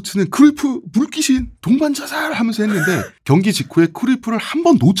 베르티 포그츠는 크루이프 물귀신 동반자살 하면서 했는데 경기 직후에 크루이프를 한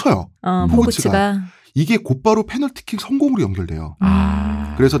번 놓쳐요. 포그츠가. 이게 곧바로 페널티킥 성공으로 연결돼요.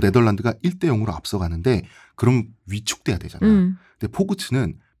 그래서 네덜란드가 1대0으로 앞서가는데 그럼 위축돼야 되잖아. 근데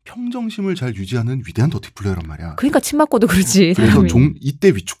포그츠는 평정심을 잘 유지하는 위대한 더티 플레이어란 말이야. 그러니까 침 맞고도 그러지. 그래서 이때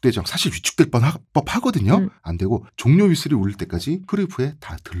위축되죠. 사실 위축될 법하거든요. 안 되고 종료 휘슬이 울릴 때까지 크루이프에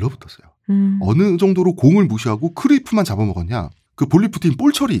다 들러붙었어요. 어느 정도로 공을 무시하고 크루이프만 잡아먹었냐. 그 볼리프트인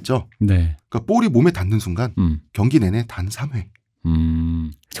볼 처리 있죠. 네. 그러니까 볼이 몸에 닿는 순간 경기 내내 단 3회.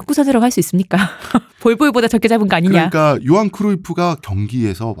 축구 선수라고 할 수 있습니까? 볼보이보다 적게 잡은 거 아니냐. 그러니까 요한크루이프가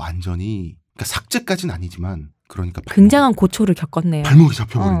경기에서 완전히 그러니까 삭제까지는 아니지만 그러니까 굉장한 고초를 겪었네요. 발목이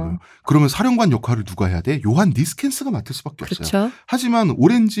잡혀버린 거예요. 그러면 사령관 역할을 누가 해야 돼? 요한 니스켄스가 맡을 수밖에 없어요. 그렇죠. 하지만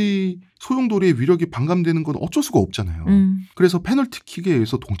오렌지 소용돌이의 위력이 반감되는 건 어쩔 수가 없잖아요. 그래서 페널티킥에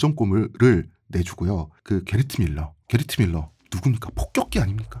의해서 동점골을 내주고요. 그 게리트 밀러 누굽니까? 폭격기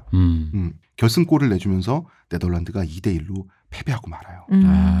아닙니까? 결승골을 내주면서 네덜란드가 2대1로 패배하고 말아요.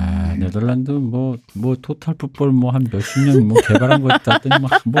 네덜란드 뭐 토탈풋볼 뭐 한 몇십 년 뭐 개발한 거 있다더니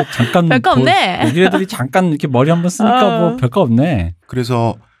뭐 잠깐 별거 없네. 독일 애들이 잠깐 이렇게 머리 한번 쓰니까 뭐 별거 없네.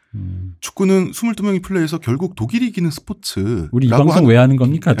 그래서 축구는 22명이 플레이해서 결국 독일이 이기는 스포츠. 우리 이 방송 왜 하는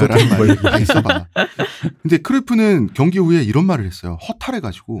겁니까? 있어봐. 근데 크루이프는 경기 후에 이런 말을 했어요.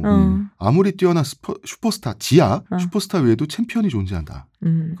 허탈해가지고 아무리 뛰어난 슈퍼스타 지하 슈퍼스타 외에도 챔피언이 존재한다.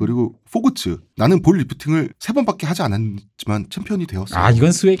 그리고 포그츠 나는 볼 리프팅을 3번밖에 하지 않았지만 챔피언이 되었어. 아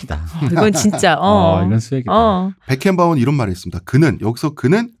이건 스웩이다. 이건 진짜. 이건 스웩이다. 베켄바우는 이런 말을 했습니다. 그는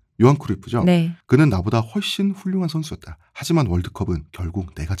요한크루이프죠. 네. 그는 나보다 훨씬 훌륭한 선수였다. 하지만 월드컵은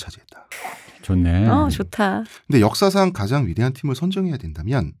결국 내가 차지했다. 좋네. 좋다. 근데 역사상 가장 위대한 팀을 선정해야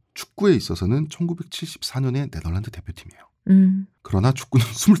된다면 축구에 있어서는 1974년의 네덜란드 대표팀이에요. 그러나 축구는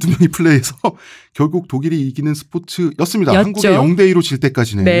 22명이 플레이해서 결국 독일이 이기는 스포츠였습니다. 한국이 0대2로 질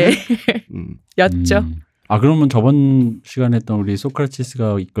때까지는. 네. 였죠. 그러면 저번 시간에 했던 우리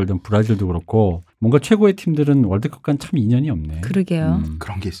소크라티스가 이끌던 브라질도 그렇고 뭔가 최고의 팀들은 월드컵 간 참 인연이 없네. 그러게요.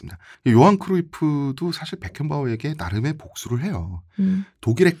 그런 게 있습니다. 요한크루이프도 사실 베켄바우에게 나름의 복수를 해요.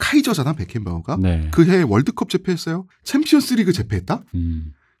 독일의 카이저잖아 베켄바우가. 네. 그 해에 월드컵 제패했어요. 챔피언스 리그 제패했다.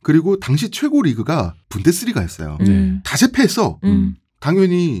 그리고 당시 최고 리그가 분데스리가였어요. 다 제패했어.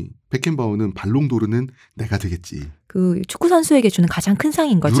 당연히 베켄바우는 발롱도르는 내가 되겠지. 그 축구 선수에게 주는 가장 큰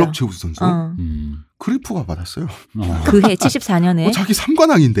상인 거죠. 유럽 최우 선수. 크루이프가 받았어요. 그해 74년에. 자기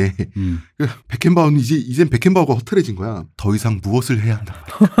 3관왕인데 베켄바우는 이젠 베켄바우가 허탈해진 거야. 더 이상 무엇을 해야 한다.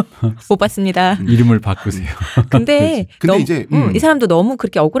 못 봤습니다. 이름을 바꾸세요. 근데 이제 이 사람도 너무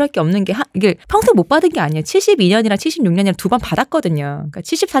그렇게 억울할 게 없는 게 이게 평생 못 받은 게 아니에요. 72년이랑 76년이랑 2번 받았거든요. 그러니까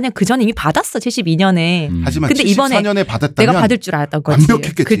 74년 그 전에 이미 받았어. 72년에. 하지만 근데 74년에 받았다면 내가 받을 줄 알았던 거지.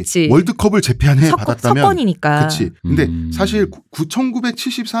 완벽했겠지. 그치. 월드컵을 제패한 해에 받았다면 석권이니까. 그렇지. 근데 사실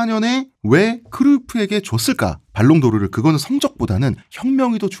 1974년에 왜 크루이프에게 줬을까? 발롱도르를. 그거는 성적보다는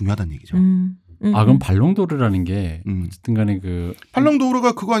혁명이 더 중요하다는 얘기죠. 그럼 발롱도르라는 게 어쨌든 간에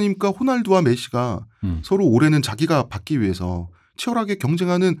발롱도르가 그거 아닙니까? 호날두와 메시가 서로 올해는 자기가 받기 위해서 치열하게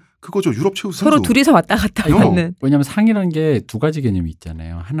경쟁하는 그거죠. 유럽 최우 선수. 서로 둘이서 왔다 갔다 하는. 왜냐하면 상이라는 게 두 가지 개념이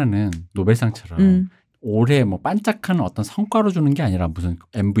있잖아요. 하나는 노벨상처럼 올해 뭐 반짝하는 어떤 성과로 주는 게 아니라 무슨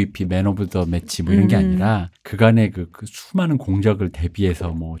MVP, 맨 오브 더 매치 뭐 이런 게 아니라 그간의 그 수많은 공적을 대비해서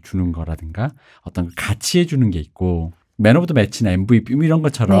뭐 주는 거라든가 어떤 가치에 주는 게 있고 맨 오브 더 매치나 MVP 이런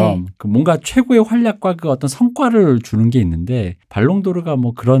것처럼 그 뭔가 최고의 활약과 그 어떤 성과를 주는 게 있는데 발롱도르가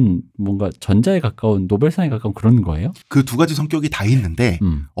뭐 그런 뭔가 전자에 가까운 노벨상에 가까운 그런 거예요? 그 두 가지 성격이 다 있는데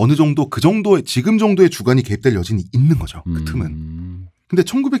어느 정도 그 정도의 지금 정도의 주관이 개입될 여진이 있는 거죠. 그 틈은. 근데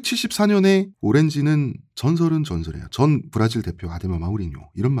 1974년에 오렌지는 전설은 전설이에요. 전 브라질 대표 아데마 마우리뉴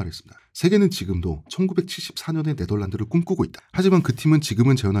이런 말을 했습니다. 세계는 지금도 1974년에 네덜란드를 꿈꾸고 있다. 하지만 그 팀은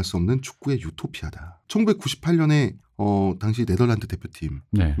지금은 재현할 수 없는 축구의 유토피아다. 1998년에 당시 네덜란드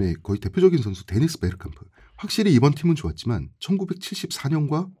대표팀의 거의 대표적인 선수 데니스 베르캄프. 확실히 이번 팀은 좋았지만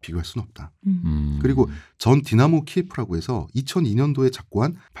 1974년과 비교할 수는 없다. 그리고 전 디나모 키예프라고 해서 2002년도에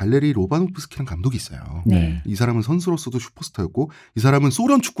작고한 발레리 로바노프스키라는 감독이 있어요. 네. 이 사람은 선수로서도 슈퍼스타였고 이 사람은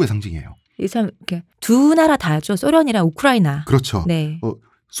소련 축구의 상징이에요. 이 사람 이렇게 두 나라 다죠. 소련이랑 우크라이나. 그렇죠. 네.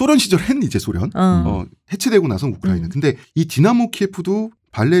 소련 시절엔 이제 소련 해체되고 나서 우크라이나. 근데 이 디나모 키예프도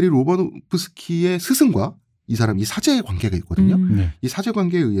발레리 로바노프스키의 스승과 이 사제의 관계가 있거든요. 이 사제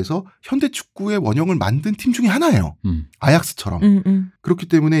관계에 의해서 현대축구의 원형을 만든 팀 중에 하나예요. 아약스처럼. 그렇기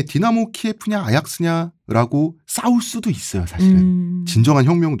때문에 디나모 키예프냐 아약스냐라고 싸울 수도 있어요. 사실은. 진정한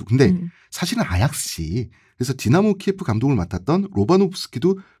혁명도. 근데 사실은 아약스지. 그래서 디나모 키예프 감독을 맡았던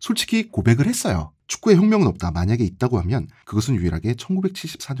로바노프스키도 솔직히 고백을 했어요. 축구에 혁명은 없다. 만약에 있다고 하면 그것은 유일하게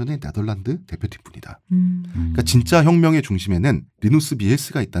 1974년의 네덜란드 대표팀뿐이다. 그러니까 진짜 혁명의 중심에는 리누스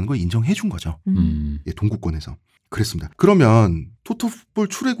비엘스가 있다는 걸 인정해 준 거죠. 동구권에서. 그랬습니다. 그러면 토탈풋볼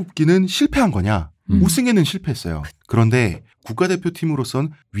출애굽기는 실패한 거냐? 우승에는 실패했어요. 그런데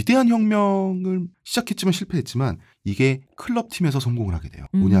국가대표팀으로선 위대한 혁명을 시작했지만 실패했지만 이게 클럽팀에서 성공을 하게 돼요.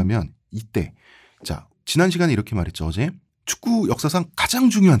 뭐냐면 이때 지난 시간에 이렇게 말했죠. 어제 축구 역사상 가장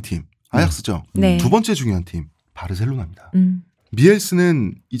중요한 팀 아약스죠. 네. 두 번째 중요한 팀 바르셀로나입니다.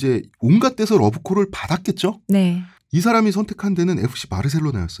 미엘스는 이제 온갖 데서 러브콜을 받았겠죠. 네. 이 사람이 선택한 데는 FC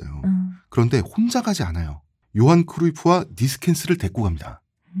바르셀로나였어요. 그런데 혼자 가지 않아요. 요한크루이프와 니스켄스를 데리고 갑니다.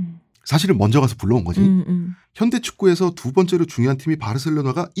 사실은 먼저 가서 불러온 거지. 현대축구에서 두 번째로 중요한 팀이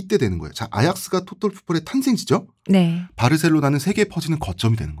바르셀로나가 이때 되는 거예요. 자, 아약스가 토탈풋볼의 탄생지죠. 네. 바르셀로나는 세계에 퍼지는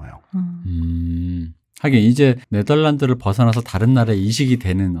거점이 되는 거예요. 하긴 이제 네덜란드를 벗어나서 다른 나라에 이식이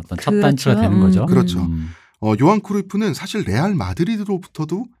되는 어떤 첫 단추가 되는 거죠. 그렇죠. 요한크루이프는 사실 레알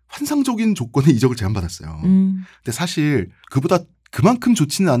마드리드로부터도 환상적인 조건의 이적을 제안받았어요. 근데 사실 그보다 그만큼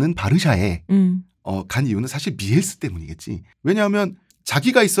좋지는 않은 바르샤에 간 이유는 사실 미엘스 때문이겠지. 왜냐하면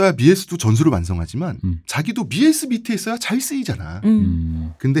자기가 있어야 미엘스도 전술을 완성하지만 자기도 미엘스 밑에 있어야 잘 쓰이잖아.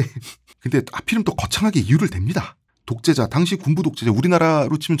 근데 하필이면 또 거창하게 이유를 댑니다. 독재자, 당시 군부 독재자,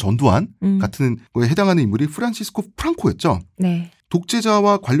 우리나라로 치면 전두환 같은 거에 해당하는 인물이 프란시스코 프랑코였죠. 네.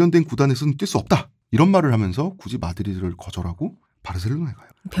 독재자와 관련된 구단에서는 뛸 수 없다. 이런 말을 하면서 굳이 마드리드를 거절하고 바르셀로나에 가요.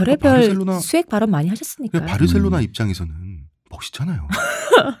 별의별 바르셀로나, 수액 발언 많이 하셨으니까. 바르셀로나 입장에서는 멋있잖아요.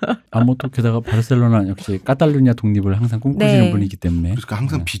 뭐 또 게다가 바르셀로나 역시 카탈루냐 독립을 항상 꿈꾸시는 네. 분이기 때문에. 그러니까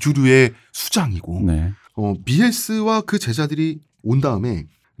항상 비주류의 수장이고 네. 비엘스와 그 제자들이 온 다음에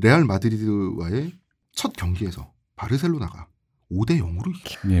레알 마드리드와의 첫 경기에서 바르셀로나가 5대0으로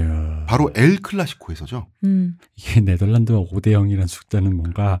이겨요. 바로 엘 클라시코에서죠. 이게 네덜란드와 5대0이라는 숫자는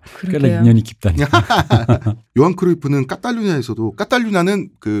뭔가 꽤나 그러게요. 인연이 깊다니. 요한크루이프는 카탈루냐에서도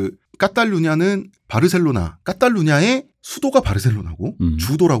카탈루냐는 바르셀로나, 카탈루냐의 수도가 바르셀로나고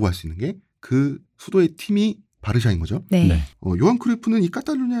주도라고 할 수 있는 게 그 수도의 팀이 바르샤인 거죠. 네. 네. 요한크루이프는 이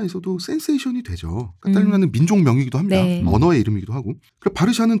카탈루냐에서도 센세이션이 되죠. 카탈루냐는 민족 명이기도 합니다. 네. 언어의 이름이기도 하고. 그리고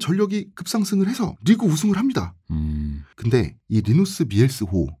바르샤는 전력이 급상승을 해서 리그 우승을 합니다. 근데 이 리누스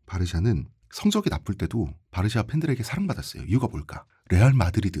비엘스호 바르샤는 성적이 나쁠 때도 바르샤 팬들에게 사랑받았어요. 이유가 뭘까? 레알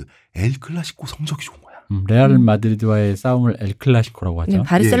마드리드 엘 클라시코 성적이 좋은 거야. 레알 마드리드와의 싸움을 엘 클라시코라고 하죠. 네,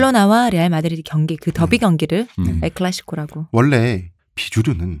 바르셀로나와 레알 마드리드 경기, 그 더비 경기를 엘 클라시코라고. 원래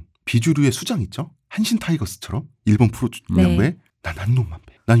비주류의 수장 있죠? 한신 타이거스처럼 일본 프로야구에 네. 난 한 놈만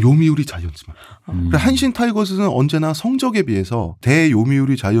배. 난 요미우리 자이언츠만. 한신 타이거스는 언제나 성적에 비해서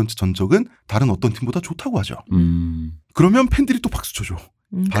대요미우리 자이언츠 전적은 다른 어떤 팀보다 좋다고 하죠. 그러면 팬들이 또 박수 쳐줘.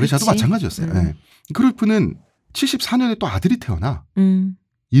 바르샤도 그렇지. 마찬가지였어요. 네. 크루이프는 74년에 또 아들이 태어나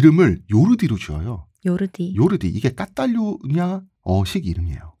이름을 요르디로 지어요. 요르디. 이게 카탈루냐 어식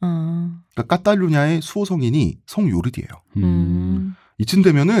이름이에요. 그러니까 카탈루냐의 수호 성인이 성 요르디예요. 이쯤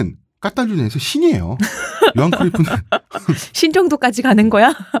되면은 카탈루냐에서 신이에요. 요한크루이프는 신 정도까지 가는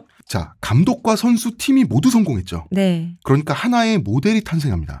거야? 자, 감독과 선수 팀이 모두 성공했죠. 네. 그러니까 하나의 모델이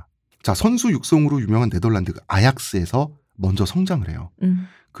탄생합니다. 자, 선수 육성으로 유명한 네덜란드 아약스에서 먼저 성장을 해요.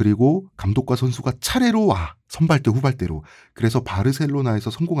 그리고 감독과 선수가 차례로 와. 선발대 후발대로. 그래서 바르셀로나에서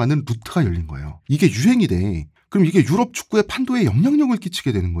성공하는 루트가 열린 거예요. 이게 유행이 돼. 그럼 이게 유럽 축구의 판도에 영향력을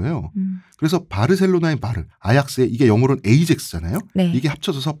끼치게 되는 거예요. 그래서 바르셀로나의 바르, 아약스의 이게 영어로는 에이젝스잖아요. 네. 이게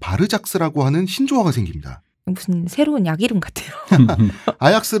합쳐져서 바르작스라고 하는 신조어가 생깁니다. 무슨 새로운 약 이름 같아요.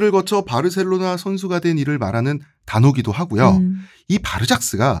 아약스를 거쳐 바르셀로나 선수가 된 이를 말하는 단어기도 하고요. 이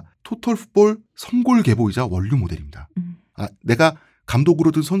바르작스가 토탈풋볼 선골 계보이자 원류 모델입니다. 내가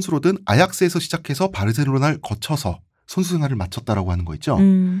감독으로든 선수로든 아약스에서 시작해서 바르셀로나를 거쳐서 선수 생활을 마쳤다라고 하는 거 있죠.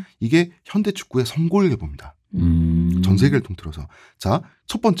 이게 현대축구의 선골 계보입니다. 전 세계를 통틀어서. 자,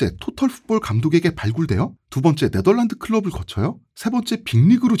 첫 번째 토탈풋볼 감독에게 발굴돼요. 두 번째 네덜란드 클럽을 거쳐요. 세 번째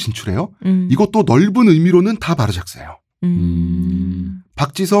빅리그로 진출해요. 이것도 넓은 의미로는 다 바르작스예요.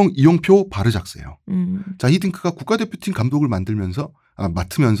 박지성, 이용표 바르작스예요. 자, 히딩크가 국가대표팀 감독을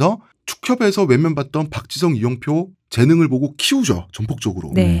맡으면서 축협에서 외면받던 박지성, 이용표 재능을 보고 키우죠.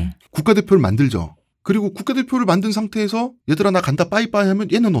 전폭적으로. 네. 국가대표를 만들죠. 그리고 국가대표를 만든 상태에서 얘들아 나 간다 빠이빠이 하면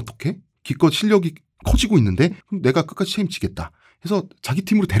얘는 어떻게? 기껏 실력이 커지고 있는데 그럼 내가 끝까지 책임지겠다 해서 자기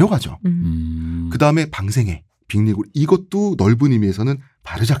팀으로 데려가죠. 그 다음에 방생해. 빅리그. 이것도 넓은 의미에서는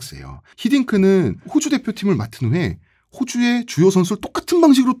바르작스예요. 히딩크는 호주 대표팀을 맡은 후에 호주의 주요 선수를 똑같은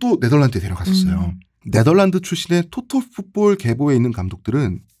방식으로 또 네덜란드에 데려갔었어요. 네덜란드 출신의 토탈풋볼 계보에 있는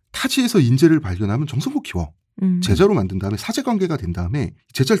감독들은 타지에서 인재를 발견하면 정성껏 키워. 제자로 만든 다음에 사제관계가 된 다음에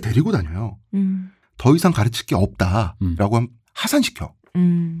제자를 데리고 다녀요. 더 이상 가르칠 게 없다라고 하면 하산시켜.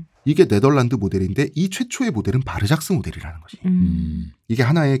 이게 네덜란드 모델인데 이 최초의 모델은 바르작스 모델이라는 것이. 이게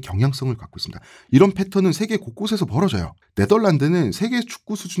하나의 경향성을 갖고 있습니다. 이런 패턴은 세계 곳곳에서 벌어져요. 네덜란드는 세계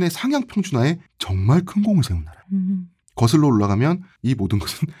축구 수준의 상향 평준화에 정말 큰 공을 세운 나라예요. 거슬러 올라가면 이 모든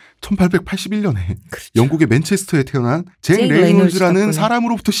것은 1881년에 그렇죠. 영국의 맨체스터에 태어난 잭 레이놀즈라는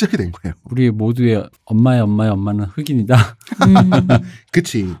사람으로부터 시작이 된 거예요. 우리 모두의 엄마의 엄마는 흑인이다.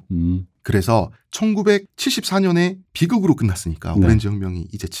 그치. 그래서 1974년에 비극으로 끝났으니까 네. 오렌지 혁명이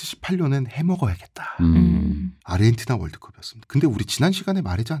이제 78년엔 해먹어야겠다. 아르헨티나 월드컵이었습니다. 근데 우리 지난 시간에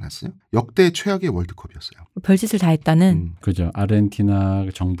말하지 않았어요? 역대 최악의 월드컵이었어요. 별짓을 다 했다는. 그죠. 아르헨티나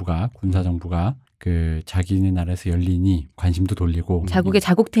정부가 군사정부가 그 자기네 나라에서 열리니 관심도 돌리고 자국의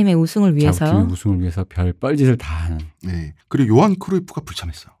자국팀의 우승을 위해서 자국팀의 우승을 위해서 별 뻘짓을 다 하는. 네. 그리고 요한크루이프가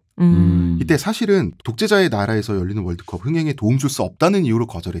불참했어요. 이때 사실은 독재자의 나라에서 열리는 월드컵 흥행에 도움 줄 수 없다는 이유로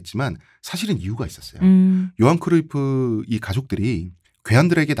거절했지만 사실은 이유가 있었어요. 요한크루이프 이 가족들이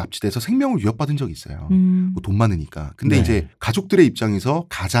괴한들에게 납치돼서 생명을 위협받은 적이 있어요. 뭐 돈 많으니까. 근데 네. 이제 가족들의 입장에서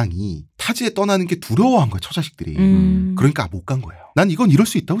가장이 타지에 떠나는 게 두려워한 거예요. 처자식들이. 그러니까 못 간 거예요. 난 이건 이럴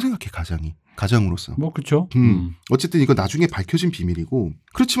수 있다고 생각해. 가장으로서. 뭐 그렇죠. 어쨌든 이건 나중에 밝혀진 비밀이고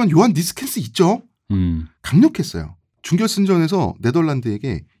그렇지만 요한 니스켄스 있죠. 강력했어요. 준결승전에서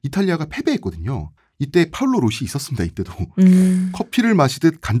네덜란드에게 이탈리아가 패배했거든요. 이때 파울로 로시 있었습니다. 이때도. 커피를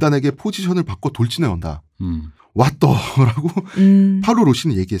마시듯 간단하게 포지션을 바꿔 돌진해온다. 왔더라고 파울로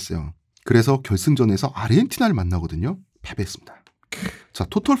로시는 얘기했어요. 그래서 결승전에서 아르헨티나를 만나거든요. 패배했습니다. 자,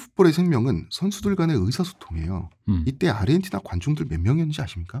 토탈풋볼의 생명은 선수들 간의 의사소통이에요. 이때 아르헨티나 관중들 몇 명이었는지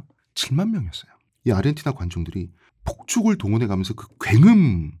아십니까? 7만 명이었어요. 이 아르헨티나 관중들이 폭죽을 동원해가면서 그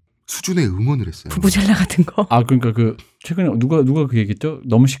굉음 수준의 응원을 했어요. 부부젤라 같은 거. 아, 그러니까 그 최근에 누가 그 얘기했죠?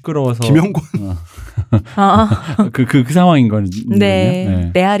 너무 시끄러워서 김영권. 그 상황인 거는.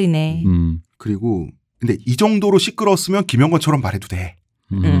 네, 레알이네. 그리고 근데 이 정도로 시끄러웠으면 김영권처럼 말해도 돼.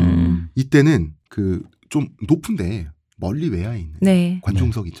 이때는 그 좀 높은데 멀리 외야에 있는 네.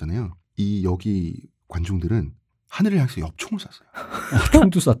 관중석 있잖아요. 이 여기 관중들은 하늘을 향해서 엽총을 쐈어요.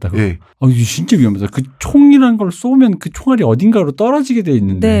 총도 쐈다고? 네. 이거 진짜 위험하다. 그 총이라는 걸 쏘면 그 총알이 어딘가로 떨어지게 돼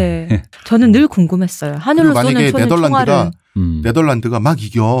있는데. 네. 저는 늘 궁금했어요. 하늘로 쏘는 총알은. 네덜란드가 막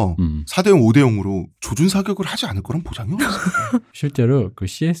이겨 4대0, 5대0으로 조준사격을 하지 않을 거란 보장이 없어요. 실제로 그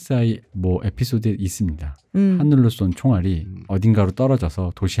CSI 뭐 에피소드에 있습니다. 하늘로 쏜 총알이 어딘가로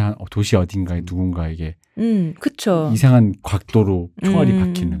떨어져서 도시 어딘가에 누군가에게 그쵸. 이상한 각도로 총알이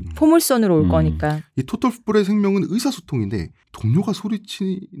박히는. 포물선으로 올 거니까. 이 토탈풋볼의 생명은 의사소통인데 동료가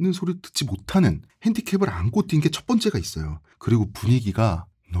소리치는 소리를 듣지 못하는 핸디캡을 안고 뛴 게 첫 번째가 있어요. 그리고 분위기가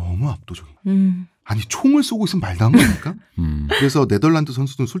너무 압도적이에요. 아니 총을 쏘고 있으면 말도 안 됩니까? 그래서 네덜란드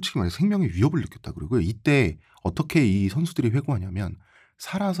선수들은 솔직히 말해서 생명의 위협을 느꼈다 그러고요. 이때 어떻게 이 선수들이 회고하냐면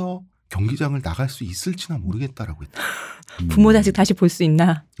살아서 경기장을 나갈 수 있을지나 모르겠다라고 했다. 부모 자식 다시 볼 수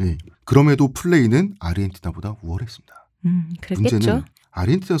있나? 네. 그럼에도 플레이는 아르헨티나보다 우월했습니다. 그랬겠죠. 문제는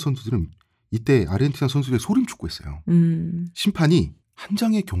아르헨티나 선수들은 이때 아르헨티나 선수들이 소림축구했어요. 심판이 한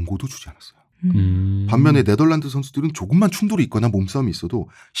장의 경고도 주지 않았어요. 반면에 네덜란드 선수들은 조금만 충돌이 있거나 몸싸움이 있어도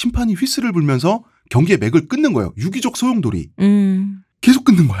심판이 휘슬을 불면서 경기의 맥을 끊는 거예요. 유기적 소용돌이. 계속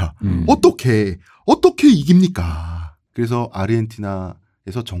끊는 거야. 어떻게 이깁니까? 그래서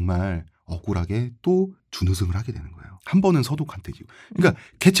아르헨티나에서 정말 억울하게 또 준우승을 하게 되는 거예요. 한 번은 서독한테 지고. 그러니까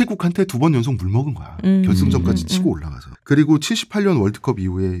개최국한테 2번 연속 물먹은 거야. 결승전까지 치고 올라가서. 그리고 78년 월드컵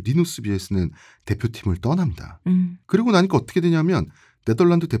이후에 리누스 비에스는 대표팀을 떠납니다. 그리고 나니까 어떻게 되냐면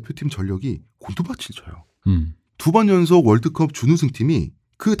네덜란드 대표팀 전력이 곤두박질 쳐요. 2번 연속 월드컵 준우승팀이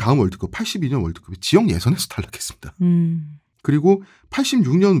그 다음 월드컵 82년 월드컵에 지역 예선에서 탈락했습니다. 그리고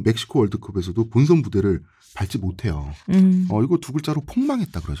 86년 멕시코 월드컵에서도 본선 부대를 밟지 못해요. 이거 두 글자로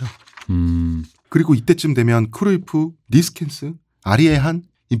폭망했다 그러죠. 그리고 이때쯤 되면 크루이프, 니스켄스, 아리에한,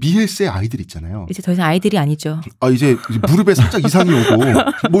 미헬스의 아이들 있잖아요. 이제 더 이상 아이들이 아니죠. 이제 무릎에 살짝 이상이 오고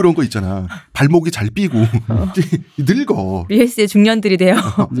뭐 이런 거 있잖아. 발목이 잘 삐고 늙어. 미헬스의 중년들이 돼요.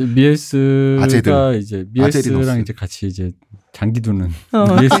 이제 미헬스가 아재들. 이제 미헬스랑 이제 같이 이제 장기 두는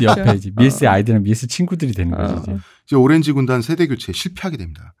미헬스 옆에 이제 미헬스의 아이들은 미헬스 친구들이 되는 거죠. 이제 오렌지 군단 세대 교체에 실패하게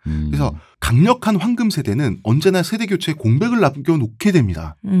됩니다. 그래서 강력한 황금 세대는 언제나 세대 교체에 공백을 남겨놓게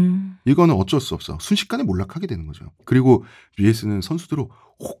됩니다. 이거는 어쩔 수 없어. 순식간에 몰락하게 되는 거죠. 그리고 미헬스는 선수들로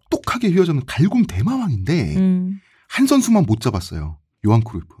혹독하게 휘어져는 갈굼 대마왕인데 한 선수만 못 잡았어요.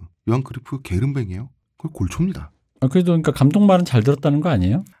 요한크루이프 게으름뱅이에요. 그걸 골초입니다. 그래도 그러니까 감독 말은 잘 들었다는 거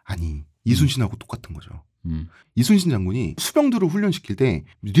아니에요? 아니 이순신하고 똑같은 거죠. 이순신 장군이 수병들을 훈련시킬 때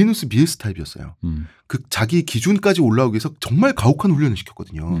리누스 비에스 타입이었어요. 그 자기 기준까지 올라오기 위해서 정말 가혹한 훈련을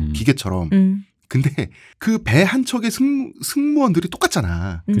시켰거든요. 기계처럼. 근데 그 배 한 척의 승무원들이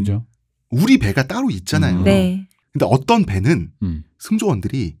똑같잖아. 그죠? 우리 배가 따로 있잖아요. 네. 근데 어떤 배는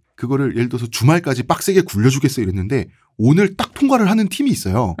승조원들이 그거를 예를 들어서 주말까지 빡세게 굴려주겠어 이랬는데 오늘 딱 통과를 하는 팀이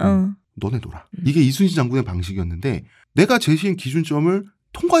있어요. 너네 놀아. 이게 이순신 장군의 방식이었는데 내가 제시한 기준점을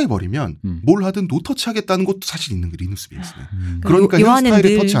통과해버리면 뭘 하든 노터치하겠다는 것도 사실 있는 거 리누스 비에스는. 그러니까 현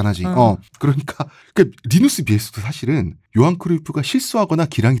스타일에 터치 안 하지. 그러니까 리누스 비에스도 사실은 요한 크루이프가 실수하거나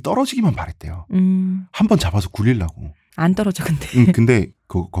기량이 떨어지기만 바랬대요. 한 번 잡아서 굴리려고. 안 떨어져 근데. 근데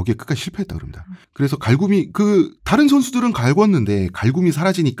거기에 끝까지 실패했다 그럽니다. 그래서 갈굼이 다른 선수들은 갈궜는데 갈굼이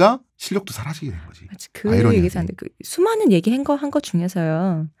사라지니까 실력도 사라지게 된 거지. 그 얘기사는데 수많은 얘기 한 것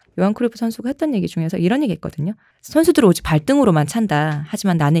중에서요. 요한크루이프 선수가 했던 얘기 중에서 이런 얘기 했거든요. 선수들은 오직 발등으로만 찬다.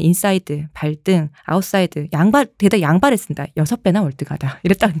 하지만 나는 인사이드, 발등, 아웃사이드, 대다 양발을 쓴다. 6배나 월드가다.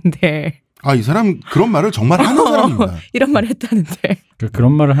 이랬다는데. 이 사람 그런 말을 정말 하는 사람입니다. 이런 말을 했다는데.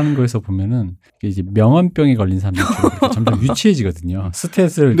 그런 말을 하는 거에서 보면은 이제 명언병에 걸린 사람들이 점점 유치해지거든요.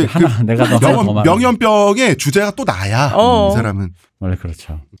 스탯을 하나 내가 더 많아. 명언병의 주제가 또 나야. 이 사람은. 원래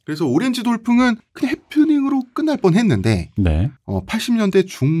그렇죠. 그래서 오렌지 돌풍은 그냥 해프닝으로 끝날 뻔했는데 네. 80년대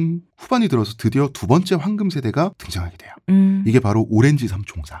중후반이 들어서 드디어 두 번째 황금 세대가 등장하게 돼요. 이게 바로 오렌지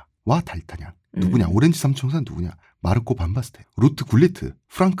삼총사와 달타냥. 누구냐? 오렌지 삼총사는 누구냐? 마르코 반바스테, 루트 굴리트,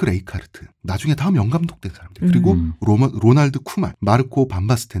 프랑크 레이카르트. 나중에 다음 영감독 된 사람들. 그리고 로날드 쿠만. 마르코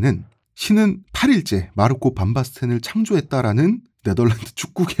반바스테는 신은 8일째 마르코 반 바스텐을 창조했다라는 네덜란드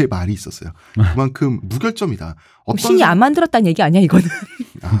축구계의 말이 있었어요. 그만큼 무결점이다. 신이 안 만들었다는 얘기 아니야 이거는.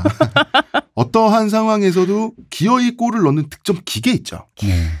 어떠한 상황에서도 기어이 골을 넣는 득점 기계 있죠.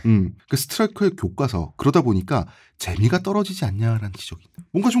 그 스트라이커의 교과서. 그러다 보니까 재미가 떨어지지 않냐라는 지적이.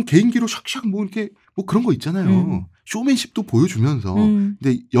 뭔가 좀 개인기로 샥샥 뭐 이렇게 뭐 그런 거 있잖아요. 쇼맨십도 보여주면서.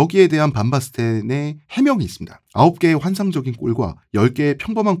 근데 여기에 대한 반 바스텐의 해명이 있습니다. 9개의 환상적인 골과 10개의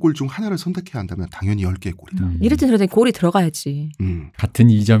평범한 골 중 하나를 선택해야 한다면 당연히 10개의 골이다. 이랬든 저랬든 골이 들어가야지. 같은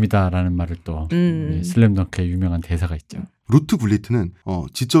 2점이다라는 말을 또 슬램덩크의 유명한 대사가 있죠. 루트 굴리트는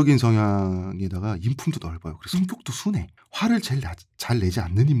지적인 성향에다가 인품도 넓어요. 그리고 성격도 순해. 화를 잘 내지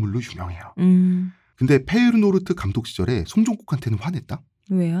않는 인물로 유명해요. 근데 페이르노르트 감독 시절에 송종국한테는 화냈다.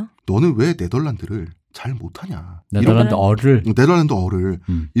 왜요? 너는 왜 네덜란드를 잘 못하냐. 네덜란드어를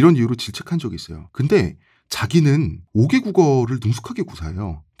이런 이유로 질책한 적이 있어요. 근데 자기는 5개 국어를 능숙하게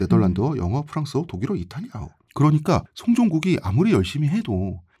구사해요. 네덜란드어, 영어, 프랑스어, 독일어, 이탈리아어. 그러니까 송종국이 아무리 열심히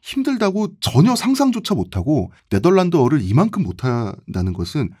해도 힘들다고 전혀 상상조차 못하고 네덜란드어를 이만큼 못한다는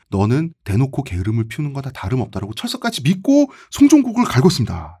것은 너는 대놓고 게으름을 피우는 거나 다름없다라고 철석같이 믿고 송종국을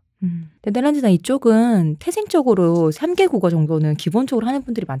갈궜습니다. 네덜란드나 이쪽은 태생적으로 3개 국어 정도는 기본적으로 하는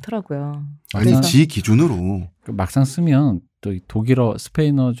분들이 많더라고요. 아니 지 기준으로 막상 쓰면 또 독일어,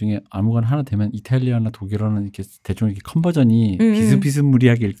 스페인어 중에 아무거나 하나 되면 이탈리아나 독일어는 이렇게 대충 이렇게 컨버전이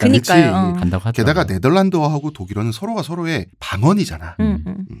비스비스무리하게 일단 간다고 하더라고요. 게다가 네덜란드어하고 독일어는 서로가 서로의 방언이잖아.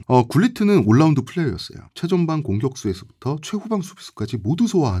 굴리트는 올라운드 플레이어였어요. 최전방 공격수에서부터 최후방 수비수까지 모두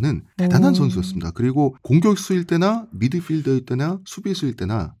소화하는 대단한 선수였습니다. 그리고 공격수일 때나 미드필더일 때나 수비수일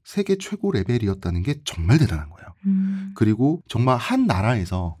때나 세계 최고 레벨이었다는 게 정말 대단한 거예요. 그리고 정말 한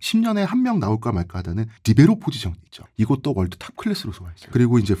나라에서 10년에 한 명 나올까 말까 하다는 리베로 포지션이 있죠. 이것도 월드 탑 클래스로 소화했어요.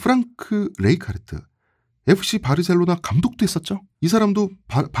 그리고 이제 프랑크 레이카르트 FC 바르셀로나 감독도 했었죠. 이 사람도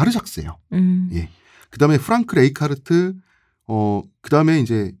바르작스예요. 예. 그다음에 프랑크 레이카르트 그다음에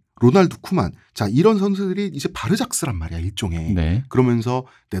이제 로날두 쿠만. 자, 이런 선수들이 이제 바르작스란 말이야, 일종의. 네. 그러면서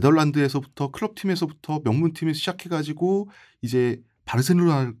네덜란드에서부터 클럽팀에서부터 명문팀에서 시작해가지고 이제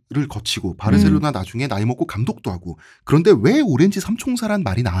바르셀로나를 거치고 바르셀로나 나중에 나이 먹고 감독도 하고. 그런데 왜 오렌지 삼총사란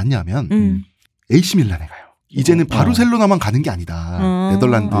말이 나왔냐면 AC 밀란에 가요. 이제는 바르셀로나만 가는 게 아니다.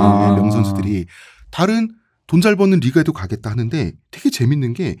 네덜란드의 명선수들이 다른 돈 잘 버는 리그에도 가겠다 하는데 되게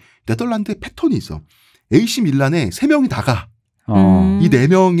재밌는 게 네덜란드의 패턴이 있어. AC 밀란에 3명이 다 가. 이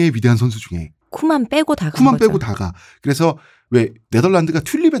 4명의 위대한 선수 중에 쿠만 빼고 다 가. 쿠만 빼고 다 가. 그래서 왜 네덜란드가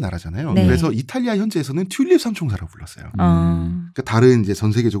튤립의 나라잖아요. 네. 그래서 이탈리아 현지에서는 튤립 삼총사라고 불렀어요. 그러니까 다른 이제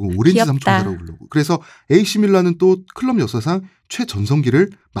전 세계적으로 오렌지 귀엽다. 삼총사라고 부르고. 그래서 AC 밀란은 또 클럽 역사상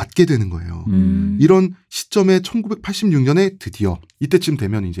최전성기를 맞게 되는 거예요. 이런 시점에 1986년에 드디어 이때쯤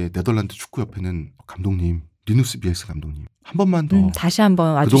되면 이제 네덜란드 축구협회는 감독님 리누스 비엘스 감독님 한 번만 더 다시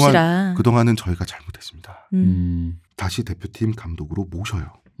한번 와주시라. 그동안은 저희가 잘못했습니다. 다시 대표팀 감독으로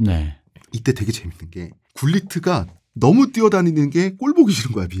모셔요. 네. 이때 되게 재밌는 게 굴리트가 너무 뛰어다니는 게 꼴 보기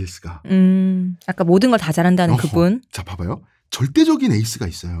싫은 거야, 비엘스가. 아까 모든 걸 다 잘한다는 그분. 자, 봐봐요. 절대적인 에이스가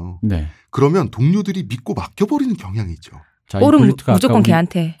있어요. 네. 그러면 동료들이 믿고 맡겨버리는 경향이 있죠. 자, 볼은 무조건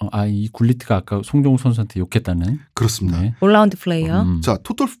걔한테. 이 굴리트가 아까 송종우 선수한테 욕했다는. 그렇습니다. 네. 올라운드 플레이어. 자,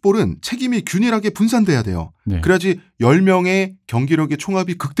 토탈풋볼은 책임이 균일하게 분산돼야 돼요. 네. 그래야지 10명의 경기력의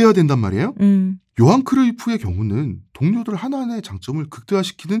총합이 극대화된단 말이에요. 요한크루이프의 경우는 동료들 하나하나의 장점을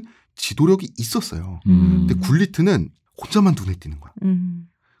극대화시키는 지도력이 있었어요. 근데 굴리트는 혼자만 눈에 띄는 거야.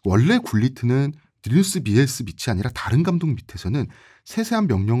 원래 굴리트는 리누스 비엘스 밑이 아니라 다른 감독 밑에서는 세세한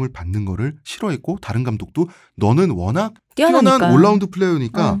명령을 받는 거를 싫어했고 다른 감독도 너는 워낙 뛰어난 올라운드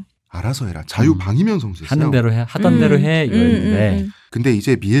플레이어니까 알아서 해라. 자유방위면 선수였어요. 하는 대로 해, 하던 대로 해 이거였는데 근데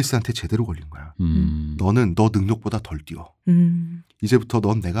이제 비엘스한테 제대로 걸린 거야. 너는 너 능력보다 덜 뛰어. 이제부터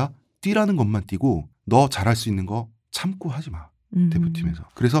넌 내가 뛰라는 것만 뛰고 너 잘할 수 있는 거 참고 하지 마. 대표팀에서.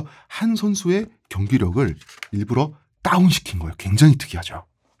 그래서 한 선수의 경기력을 일부러 다운시킨 거예요. 굉장히 특이하죠.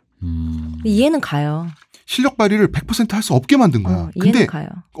 이해는 가요. 실력 발휘를 100% 할 수 없게 만든 거야. 이해는 근데 가요.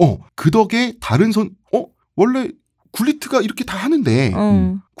 그 덕에 다른 원래 굴리트가 이렇게 다 하는데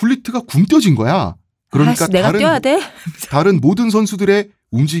굴리트가 굼떠진 거야. 그러니까 내가 뛰어야 돼? 다른 모든 선수들의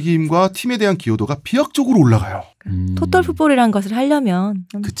움직임과 팀에 대한 기여도가 비약적으로 올라가요. 토탈풋볼이라는 것을 하려면.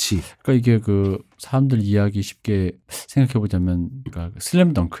 그치. 그러니까 이게 그 사람들 이야기 쉽게 생각해 보자면 그러니까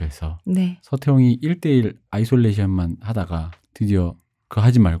슬램덩크에서 네. 서태웅이 1대1 아이솔레이션만 하다가 드디어 그거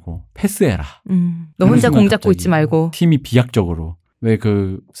하지 말고 패스해라. 너 혼자 공 잡고 있지 말고. 팀이 비약적으로. 왜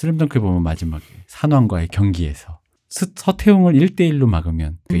그 슬램덩크에 보면 마지막에 산왕과의 경기에서 서태웅을 1대1로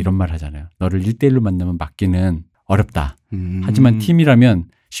막으면 이런 말 하잖아요. 너를 1대1로 만나면 막기는 어렵다. 하지만 팀이라면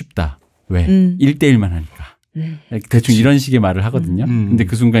쉽다. 왜? 1대1만 하니까. 대충 이런 식의 말을 하거든요. 근데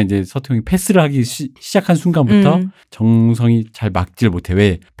그 순간 이제 서태웅이 패스를 하기 시작한 순간부터 정우성이 잘 막지를 못해.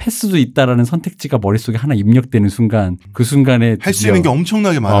 왜? 패스도 있다라는 선택지가 머릿속에 하나 입력되는 순간 그 순간에 할 수 있는 게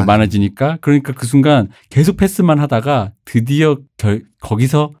엄청나게 많아지니까 그러니까 그 순간 계속 패스만 하다가 드디어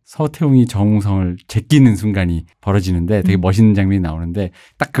거기서 서태웅이 정우성을 제끼는 순간이 벌어지는데 되게 멋있는 장면이 나오는데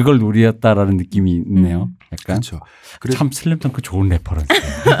딱 그걸 노렸다라는 느낌이 있네요. 약간 그렇죠. 참 슬램덩크 좋은 레퍼런스예요.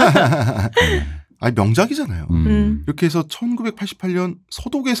 아니 명작이잖아요. 이렇게 해서 1988년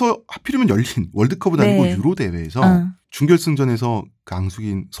서독에서 하필이면 열린 월드컵은 아니고 유로 대회에서 준결승전에서 그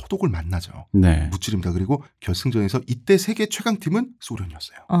앙숙인 서독을 만나죠. 네. 무찌릅니다. 그리고 결승전에서 이때 세계 최강팀은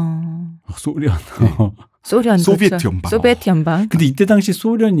소련이었어요. 소련. 네. 소련 소비에트 그렇죠. 연방. 소비에트 연방. 근데 이때 당시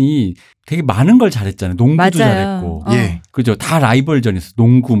소련이 되게 많은 걸 잘했잖아요. 농구도 맞아요. 잘했고. 예. 그죠. 다 라이벌전이었어.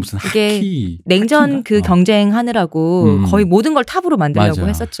 농구 무슨 이게 하키. 냉전 하키인가? 그 경쟁하느라고 거의 모든 걸 탑으로 만들려고 맞아.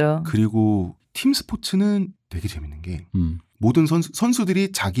 했었죠. 그리고 팀 스포츠는 되게 재밌는 게 모든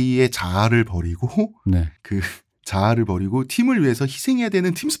선수들이 자기의 자아를 버리고 네. 그 자아를 버리고 팀을 위해서 희생해야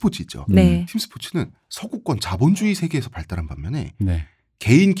되는 팀 스포츠 있죠. 네. 팀 스포츠는 서구권 자본주의 세계에서 발달한 반면에 네.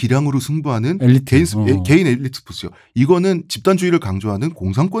 개인 기량으로 승부하는 엘리트. 개인 엘리트 스포츠요. 이거는 집단주의를 강조하는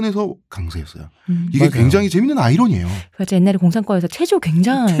공산권에서 강세였어요. 이게 맞아요. 굉장히 재밌는 아이러니예요. 맞아. 옛날에 공산권에서 체조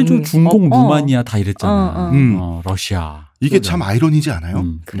굉장히 체조, 중공, 루마니아 다 이랬잖아. 러시아. 이게 소련. 참 아이러니지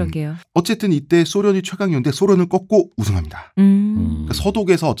않아요? 그러게요. 어쨌든 이때 소련이 최강이었는데 소련을 꺾고 우승합니다. 그러니까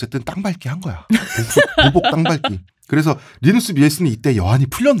서독에서 어쨌든 땅밟기 한 거야. 보복 땅밟기. 그래서 리누스 비엘스는 이때 여한이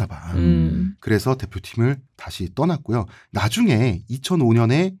풀렸나 봐. 그래서 대표팀을 다시 떠났고요. 나중에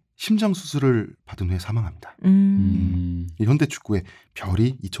 2005년에 심장 수술을 받은 후에 사망합니다. 이 현대축구의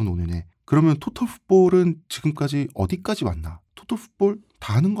별이 2005년에. 그러면 토탈풋볼은 지금까지 어디까지 왔나? 토탈풋볼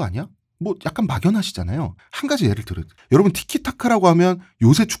다 하는 거 아니야? 뭐 약간 막연하시잖아요. 한 가지 예를 들어요. 여러분 티키타카라고 하면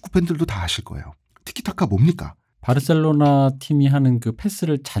요새 축구 팬들도 다 아실 거예요. 티키타카 뭡니까? 바르셀로나 팀이 하는 그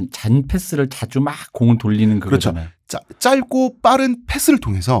패스를 잔 패스를 자주 막 공을 돌리는 그거잖아요. 그렇죠. 짧고 빠른 패스를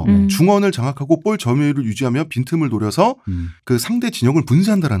통해서 중원을 장악하고 볼 점유율을 유지하며 빈틈을 노려서 그 상대 진영을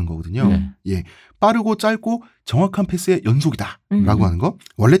분쇄한다라는 거거든요. 예, 빠르고 짧고 정확한 패스의 연속이다라고 하는 거.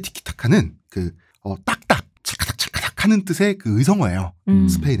 원래 티키타카는 그 딱딱 찰칵찰칵 하는 뜻의 그 의성어예요.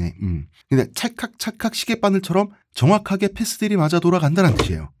 스페인에. 근데 찰칵찰칵 시계바늘처럼 정확하게 패스들이 맞아 돌아간다는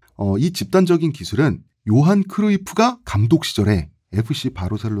뜻이에요. 이 집단적인 기술은 요한크루이프가 감독 시절에 FC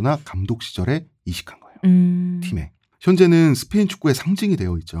바르셀로나 감독 시절에 이식한 거예요. 팀에. 현재는 스페인 축구의 상징이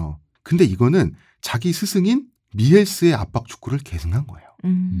되어 있죠. 근데 이거는 자기 스승인 미헬스의 압박 축구를 계승한 거예요.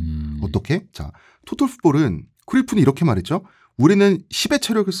 어떻게? 자, 토탈풋볼은 크루이프는 이렇게 말했죠. 우리는 10의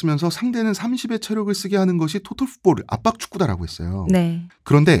체력을 쓰면서 상대는 30의 체력을 쓰게 하는 것이 토탈풋볼 압박 축구다라고 했어요. 네.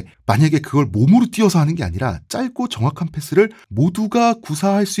 그런데 만약에 그걸 몸으로 뛰어서 하는 게 아니라 짧고 정확한 패스를 모두가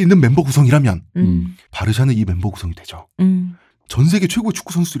구사할 수 있는 멤버 구성이라면 바르샤는 이 멤버 구성이 되죠. 전 세계 최고의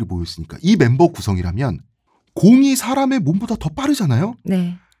축구 선수들이 모여있으니까 이 멤버 구성이라면 공이 사람의 몸보다 더 빠르잖아요.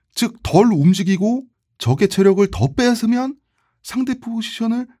 네. 즉 덜 움직이고 적의 체력을 더 뺏으면 상대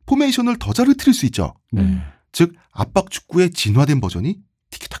포메이션을 더 잘 흐트릴 수 있죠. 즉 압박 축구의 진화된 버전이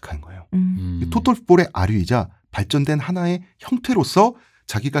티키타카인 거예요. 토탈풋볼의 아류이자 발전된 하나의 형태로서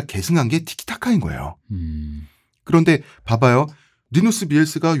자기가 계승한 게 티키타카인 거예요. 그런데 봐봐요. 리누스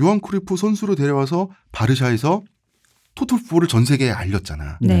비엘스가 요한크루이프 선수로 데려와서 바르샤에서 토탈풋볼을 전 세계에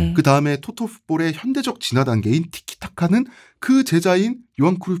알렸잖아. 네. 그 다음에 토탈풋볼의 현대적 진화 단계인 티키타카는 그 제자인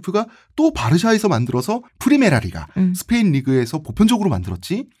요한크루이프가 또 바르샤에서 만들어서 프리메라리가 스페인 리그에서 보편적으로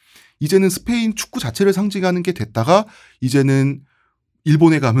만들었지. 이제는 스페인 축구 자체를 상징하는 게 됐다가 이제는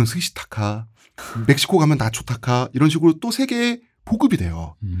일본에 가면 스시타카, 멕시코 가면 나초타카 이런 식으로 또 세계에 보급이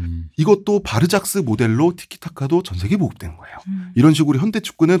돼요. 이것도 바르작스 모델로 티키타카도 전 세계에 보급되는 거예요. 이런 식으로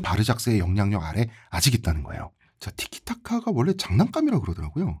현대축구는 바르작스의 영향력 아래 아직 있다는 거예요. 자, 티키타카가 원래 장난감이라고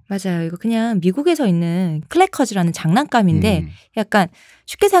그러더라고요. 맞아요. 이거 그냥 미국에서 있는 클래커즈라는 장난감인데 약간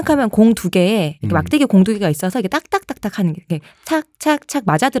쉽게 생각하면 공 두 개에 이렇게 막대기 공 두 개가 있어서 이게 딱딱딱딱 하는 게 착착착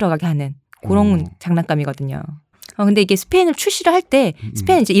맞아 들어가게 하는 그런 장난감이거든요. 근데 이게 스페인을 출시를 할 때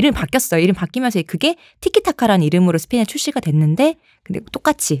스페인 이제 이름이 바뀌었어요. 이름 바뀌면서 그게 티키타카라는 이름으로 스페인에 출시가 됐는데 근데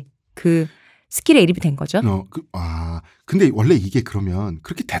똑같이 그 스킬의 이름이 된 거죠. 근데 원래 이게 그러면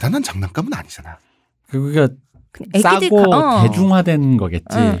그렇게 대단한 장난감은 아니잖아. 그러니까 싸고 대중화된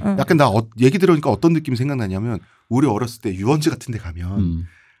거겠지. 약간 나 얘기 들으니까 어떤 느낌이 생각나냐면 우리 어렸을 때 유원지 같은 데 가면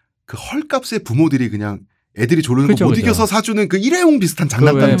그 헐값에 부모들이 그냥 애들이 조르는 거 못 이겨서 사주는 그 일회용 비슷한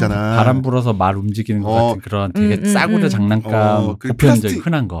장난감 있잖아. 바람 불어서 말 움직이는 것 같은 그런 되게 싸구려 장난감 보편적인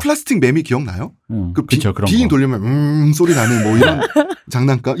흔한 거. 플라스틱 매미 기억나요? 그쵸, 그런 비행 거. 돌리면 소리 나는 뭐 이런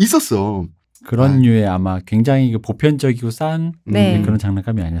장난감 있었어. 그런 류의 아마 굉장히 보편적이고 싼 그런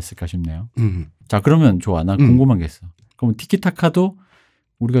장난감이 아니었을까 싶네요. 자, 그러면 좋아. 나 궁금한 게 있어. 그럼 티키타카도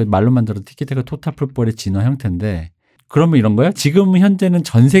우리가 말로만 들어도 티키타카 토탈풋볼의 진화 형태인데 그러면 이런 거야? 지금 현재는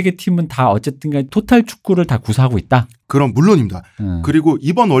전 세계 팀은 다 어쨌든 간에 토탈 축구를 다 구사하고 있다? 그럼 물론입니다. 그리고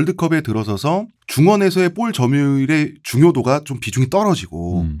이번 월드컵에 들어서서 중원에서의 볼 점유율의 중요도가 좀 비중이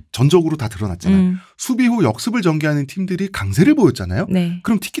떨어지고 전적으로 다 드러났잖아요. 수비 후 역습을 전개하는 팀들이 강세를 보였잖아요. 네.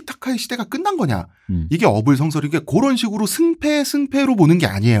 그럼 티키타카의 시대가 끝난 거냐? 이게 어불성설인 게 그런 식으로 승패로 보는 게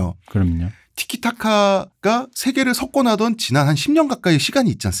아니에요. 그럼요. 티키타카가 세계를 석권하던 지난 한 10년 가까이 시간이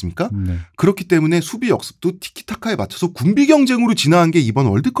있지 않습니까? 네. 그렇기 때문에 수비 역습도 티키타카에 맞춰서 군비 경쟁으로 진화한 게 이번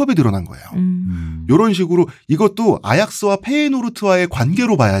월드컵에 드러난 거예요. 이런 식으로 이것도 아약스와 페예노르트와의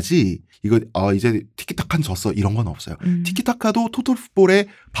관계로 봐야지 이거 이제 티키타카는 졌어 이런 건 없어요. 티키타카도 토탈풋볼의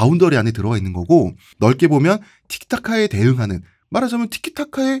바운더리 안에 들어가 있는 거고 넓게 보면 티키타카에 대응하는 말하자면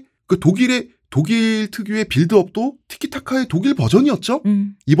티키타카의 그 독일 특유의 빌드업도 티키타카의 독일 버전이었죠.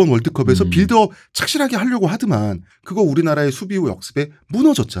 이번 월드컵에서 빌드업 착실하게 하려고 하더만 그거 우리나라의 수비 후 역습에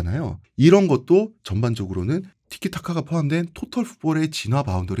무너졌잖아요. 이런 것도 전반적으로는 티키타카가 포함된 토탈풋볼의 진화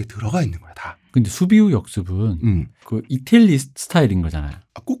바운더리에 들어가 있는 거야 다. 근데 수비 후 역습은 그 이탈리 스타일인 거잖아요.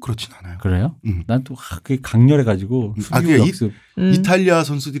 꼭 그렇진 않아요. 그래요? 난 또 그게 강렬해가지고 수비 후 역습. 이탈리아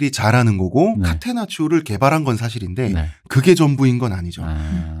선수들이 잘하는 거고 네. 카테나초를 개발한 건 사실인데 네. 그게 전부인 건 아니죠.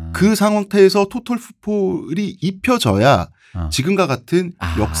 그 상태에서 토탈풋볼이 입혀져야 지금과 같은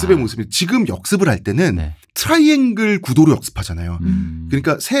역습의 모습이 지금 역습을 할 때는 네. 트라이앵글 구도로 역습하잖아요.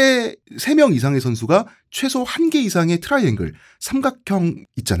 그러니까 세 명 이상의 선수가 최소 1개 이상의 트라이앵글 삼각형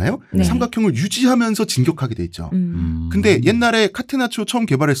있잖아요. 네. 삼각형을 유지하면서 진격하게 돼 있죠. 근데 옛날에 카테나초 처음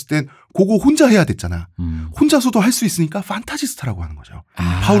개발했을 땐 그거 혼자 해야 됐잖아. 혼자서도 할 수 있으니까 판타지스타라고 하는 거죠.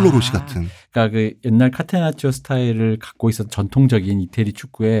 파울로 로시 같은. 그러니까 그 옛날 카테나초 스타일을 갖고 있었던 전통적인 이태리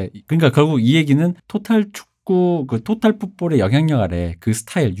축구에 그러니까 결국 이 얘기는 토탈 축구 그 토탈풋볼의 영향력 아래 그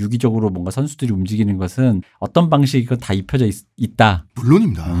스타일 유기적으로 뭔가 선수들이 움직이는 것은 어떤 방식이건 다 입혀져 있다.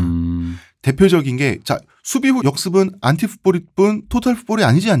 물론입니다. 대표적인 게 자 수비 후 역습은 안티풋볼일 뿐 토탈풋볼이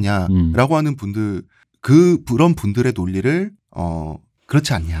아니지 않냐라고 하는 분들 그런 분들의 논리를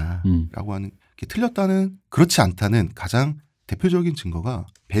그렇지 않냐라고 하는 게 틀렸다는 그렇지 않다는 가장 대표적인 증거가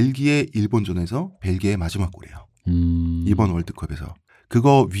벨기에 일본전에서 벨기에의 마지막 골이에요. 이번 월드컵에서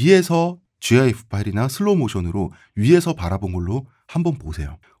그거 위에서 GIF 파일이나 슬로우 모션으로 위에서 바라본 걸로 한번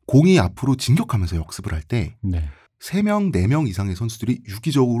보세요. 공이 앞으로 진격하면서 역습을 할 때 네. 3명, 4명 이상의 선수들이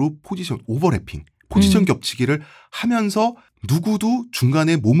유기적으로 포지션 오버래핑, 포지션 겹치기를 하면서 누구도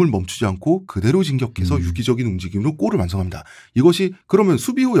중간에 몸을 멈추지 않고 그대로 진격해서 유기적인 움직임으로 골을 완성합니다. 이것이 그러면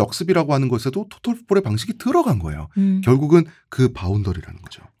수비 후 역습이라고 하는 것에도 토탈풋볼의 방식이 들어간 거예요. 결국은 그 바운더리라는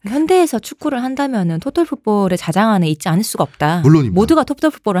거죠. 현대에서 축구를 한다면은 토탈풋볼의 자장 안에 있지 않을 수가 없다. 물론입니다. 모두가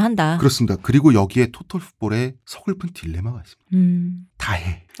토탈풋볼을 한다. 그렇습니다. 그리고 여기에 토탈풋볼에 서글픈 딜레마가 있습니다. 다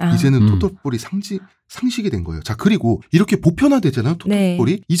해. 이제는 토탈풋볼이 상식이 된 거예요. 자, 그리고 이렇게 보편화되잖아요.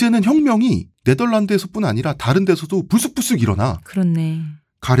 토탈풋볼이. 네. 이제는 혁명이 네덜란드에서뿐 아니라 다른 데서도 불쑥불쑥 일어나. 그렇네.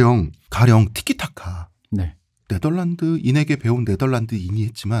 가령 티키타카. 네. 네덜란드인에게 배운 네덜란드인이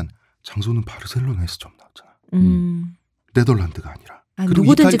했지만 장소는 바르셀로나에서 처음 나왔잖아. 네덜란드가 아니라.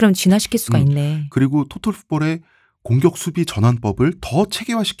 누구든지 그럼 진화시킬 수가 있네. 그리고 토탈풋볼의 공격 수비 전환법을 더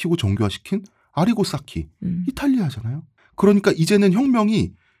체계화시키고 정교화시킨 아리고 사키. 이탈리아잖아요. 그러니까 이제는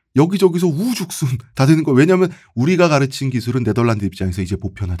혁명이 여기저기서 우후죽순 다 되는 거예요. 왜냐하면 우리가 가르친 기술은 네덜란드 입장에서 이제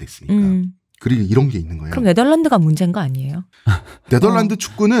보편화됐으니까. 그리고 이런 게 있는 거예요. 그럼 네덜란드가 문제인 거 아니에요? 네덜란드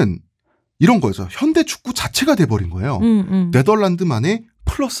축구는 이런 거죠. 현대축구 자체가 돼버린 거예요. 네덜란드만의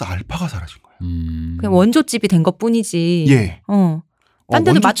플러스 알파가 사라진 거예요. 그냥 원조집이 된 것뿐이지. 예. 딴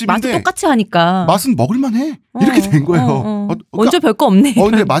데도 맛도 똑같이 하니까. 맛은 먹을만해. 이렇게 된 거예요. 원조 별거 없네.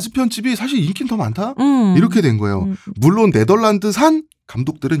 근데 맞은편집이 사실 인기는 더 많다? 이렇게 된 거예요. 물론 네덜란드산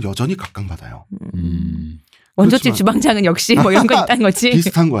감독들은 여전히 각광받아요. 원조집 주방장은 역시 뭐 이런 거 있다는 거지.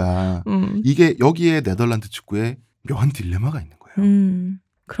 비슷한 거야. 이게 여기에 네덜란드 축구에 묘한 딜레마가 있는 거예요.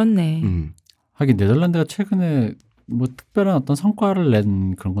 그렇네. 하긴 네덜란드가 최근에 뭐 특별한 어떤 성과를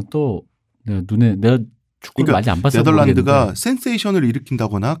낸 그런 것도 내가 축구를 많이 안 봐서 네덜란드가 모르겠는데. 센세이션을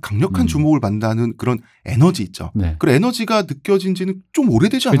일으킨다거나 강력한 주목을 받는다는 그런 에너지 있죠. 네. 그 에너지가 느껴진 지는 좀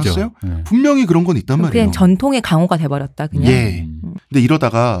오래되지 않았어요? 네. 분명히 그런 건 있단 말이에요. 그냥 전통의 강호가 돼버렸다. 그냥. 예. 근데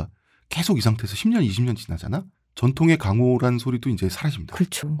이러다가 계속 이 상태에서 10년, 20년 지나잖아? 전통의 강호란 소리도 이제 사라집니다.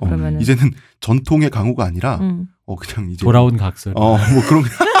 그렇죠. 그러면은 이제는 전통의 강호가 아니라 그냥 이제 돌아온 각설. 뭐 그런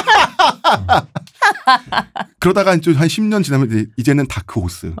그러다가 한 10년 지나면 이제는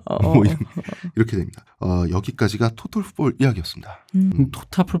다크호스 뭐 이렇게 됩니다. 여기까지가 토탈풋볼 이야기였습니다.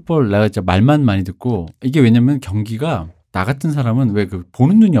 토탈풋볼 내가 진짜 말만 많이 듣고 이게 왜냐면 경기가 나 같은 사람은 왜 그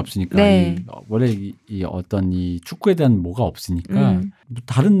보는 눈이 없으니까 네. 원래 이 어떤 이 축구에 대한 뭐가 없으니까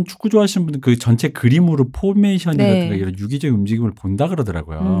다른 축구 좋아하시는 분들 그 전체 그림으로 포메이션이라든가 이런 유기적 움직임을 본다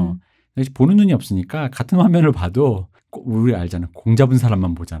그러더라고요. 보는 눈이 없으니까 같은 화면을 봐도 우리 알잖아. 공 잡은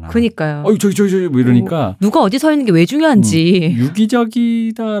사람만 보잖아. 그러니까요. 저기 뭐 이러니까 누가 어디 서 있는 게 왜 중요한지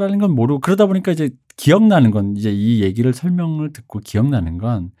유기적이다라는 건 모르고 그러다 보니까 이제 기억나는 건 이제 이 얘기를 설명을 듣고 기억나는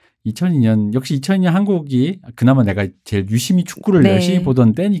건 2002년 역시 2002년 한국이 그나마 내가 제일 유심히 축구를 열심히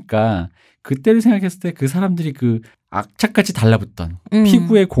보던 때니까 그때를 생각했을 때 그 사람들이 그 악착같이 달라붙던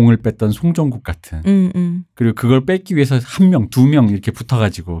피구에 공을 뺐던 송정국 같은 그리고 그걸 뺏기 위해서 1명, 2명 이렇게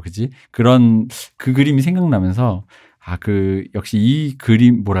붙어가지고 그지 그런 그 그림이 생각나면서 그 역시 이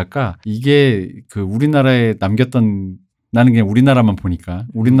그림 뭐랄까 이게 그 우리나라에 남겼던 나는 그냥 우리나라만 보니까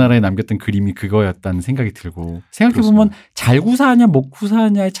우리나라에 남겼던 그림이 그거였다는 생각이 들고 생각해보면 잘 구사하냐 못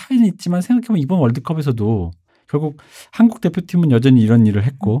구사하냐의 차이는 있지만 생각해보면 이번 월드컵에서도 결국 한국 대표팀은 여전히 이런 일을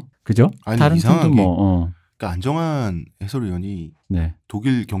했고 그죠? 아니, 다른 이상하게, 팀도 뭐 그러니까 안정환 해설위원이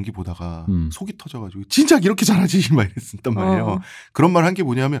독일 경기 보다가 속이 터져가지고 진짜 이렇게 잘하지 막 이랬단 말이에요. 그런 말 한 게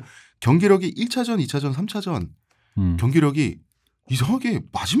뭐냐면 경기력이 1차전, 2차전, 3차전 경기력이 이상하게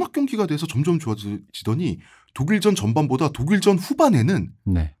마지막 경기가 돼서 점점 좋아지더니 독일전 전반보다 독일전 후반에는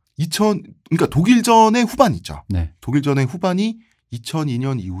그러니까 독일전의 후반 있죠. 독일전의 후반이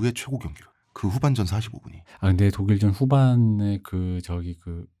 2002년 이후에 최고 경기력. 그 후반전 45분이. 근데 독일전 후반에 그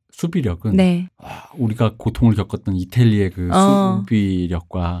수비력은 우리가 고통을 겪었던 이탈리아의 그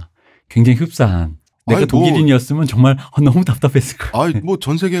수비력과 굉장히 흡사한. 내가 독일인이었으면 정말 너무 답답했을 거예요. 뭐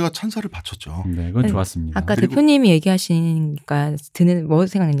전세계가 찬사를 바쳤죠. 네, 그건 좋았습니다. 아까 대표님이 얘기하시니까 드는 뭐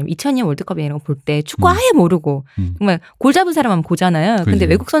생각났냐면 2002년 월드컵 이런 거 볼 때 축구 아예 모르고 정말 골 잡은 사람만 보잖아요. 근데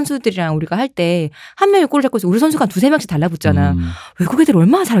외국 선수들이랑 우리가 할 때 한 명이 골 잡고 있어 우리 선수가 두세 명씩 달라붙잖아. 외국 애들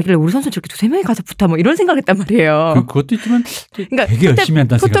얼마나 잘하길래 우리 선수 저렇게 두세 명이 가서 붙어 뭐 이런 생각했단 말이에요. 그것도 있지만 그러니까 되게 열심히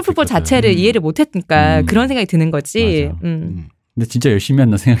한다는 생각이 토탈풋볼 자체를 이해를 못했으니까 그런 생각이 드는 거지. 근데 진짜 열심히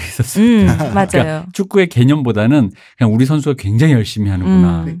한다 생각했었어요. 맞아요. 그러니까 축구의 개념보다는 그냥 우리 선수가 굉장히 열심히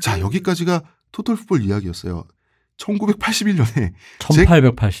하는구나. 자, 여기까지가 토탈풋볼 이야기였어요. 1981년에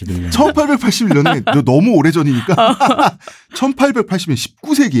 1881년에 너무 오래전이니까 1880년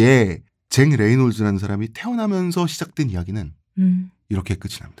 19세기에 잭 레이놀즈라는 사람이 태어나면서 시작된 이야기는 이렇게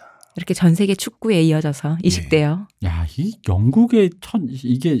끝이 납니다. 이렇게 전 세계 축구에 이어져서 이식돼요. 야, 이 영국의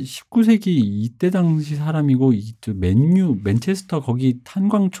이게 19세기 이때 당시 사람이고 맨체스터 거기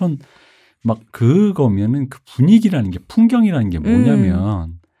탄광촌 막 그거면은 그 분위기라는 게 풍경이라는 게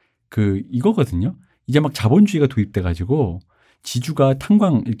뭐냐면 그 이거거든요. 이제 막 자본주의가 도입돼 가지고 지주가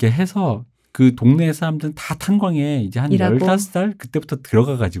탄광 이렇게 해서 그 동네 사람들은 다 탄광에 이제 한 15살 그때부터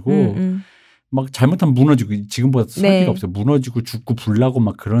들어가 가지고 막 잘못하면 무너지고 지금보다 설비가 없어요. 무너지고 죽고 불나고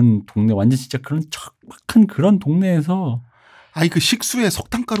막 그런 동네 완전 진짜 그런 척박한 그런 동네에서 그 식수에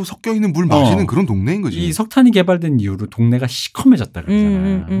석탄가루 섞여 있는 물 마시는 그런 동네인 거지. 이 석탄이 개발된 이후로 동네가 시커매졌다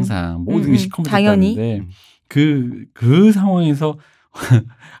그러잖아요. 항상 모든 게 시커매졌다는데 그 상황에서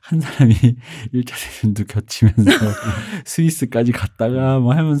한 사람이 1차 대전도 겹치면서 스위스까지 갔다가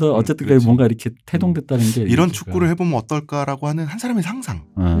뭐 하면서 어쨌든 뭔가 이렇게 태동됐다는 게 이런 축구를 해보면 어떨까라고 하는 한 사람의 상상.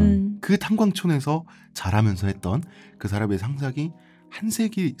 그 탄광촌에서 자라면서 했던 그 사람의 상상이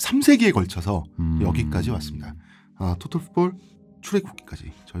 3세기에 걸쳐서 여기까지 왔습니다. 토탈풋볼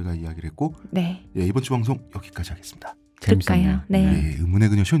출애굽기까지 저희가 이야기를 했고 이번 주 방송 여기까지 하겠습니다. 재밌었네요. 의문의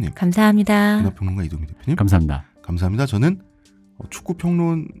그녀 시호님. 감사합니다. 문화평론가 이동민 대표님. 감사합니다. 저는 축구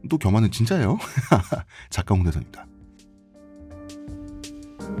평론도 겸하는 진짜예요. 작가 홍대선입니다.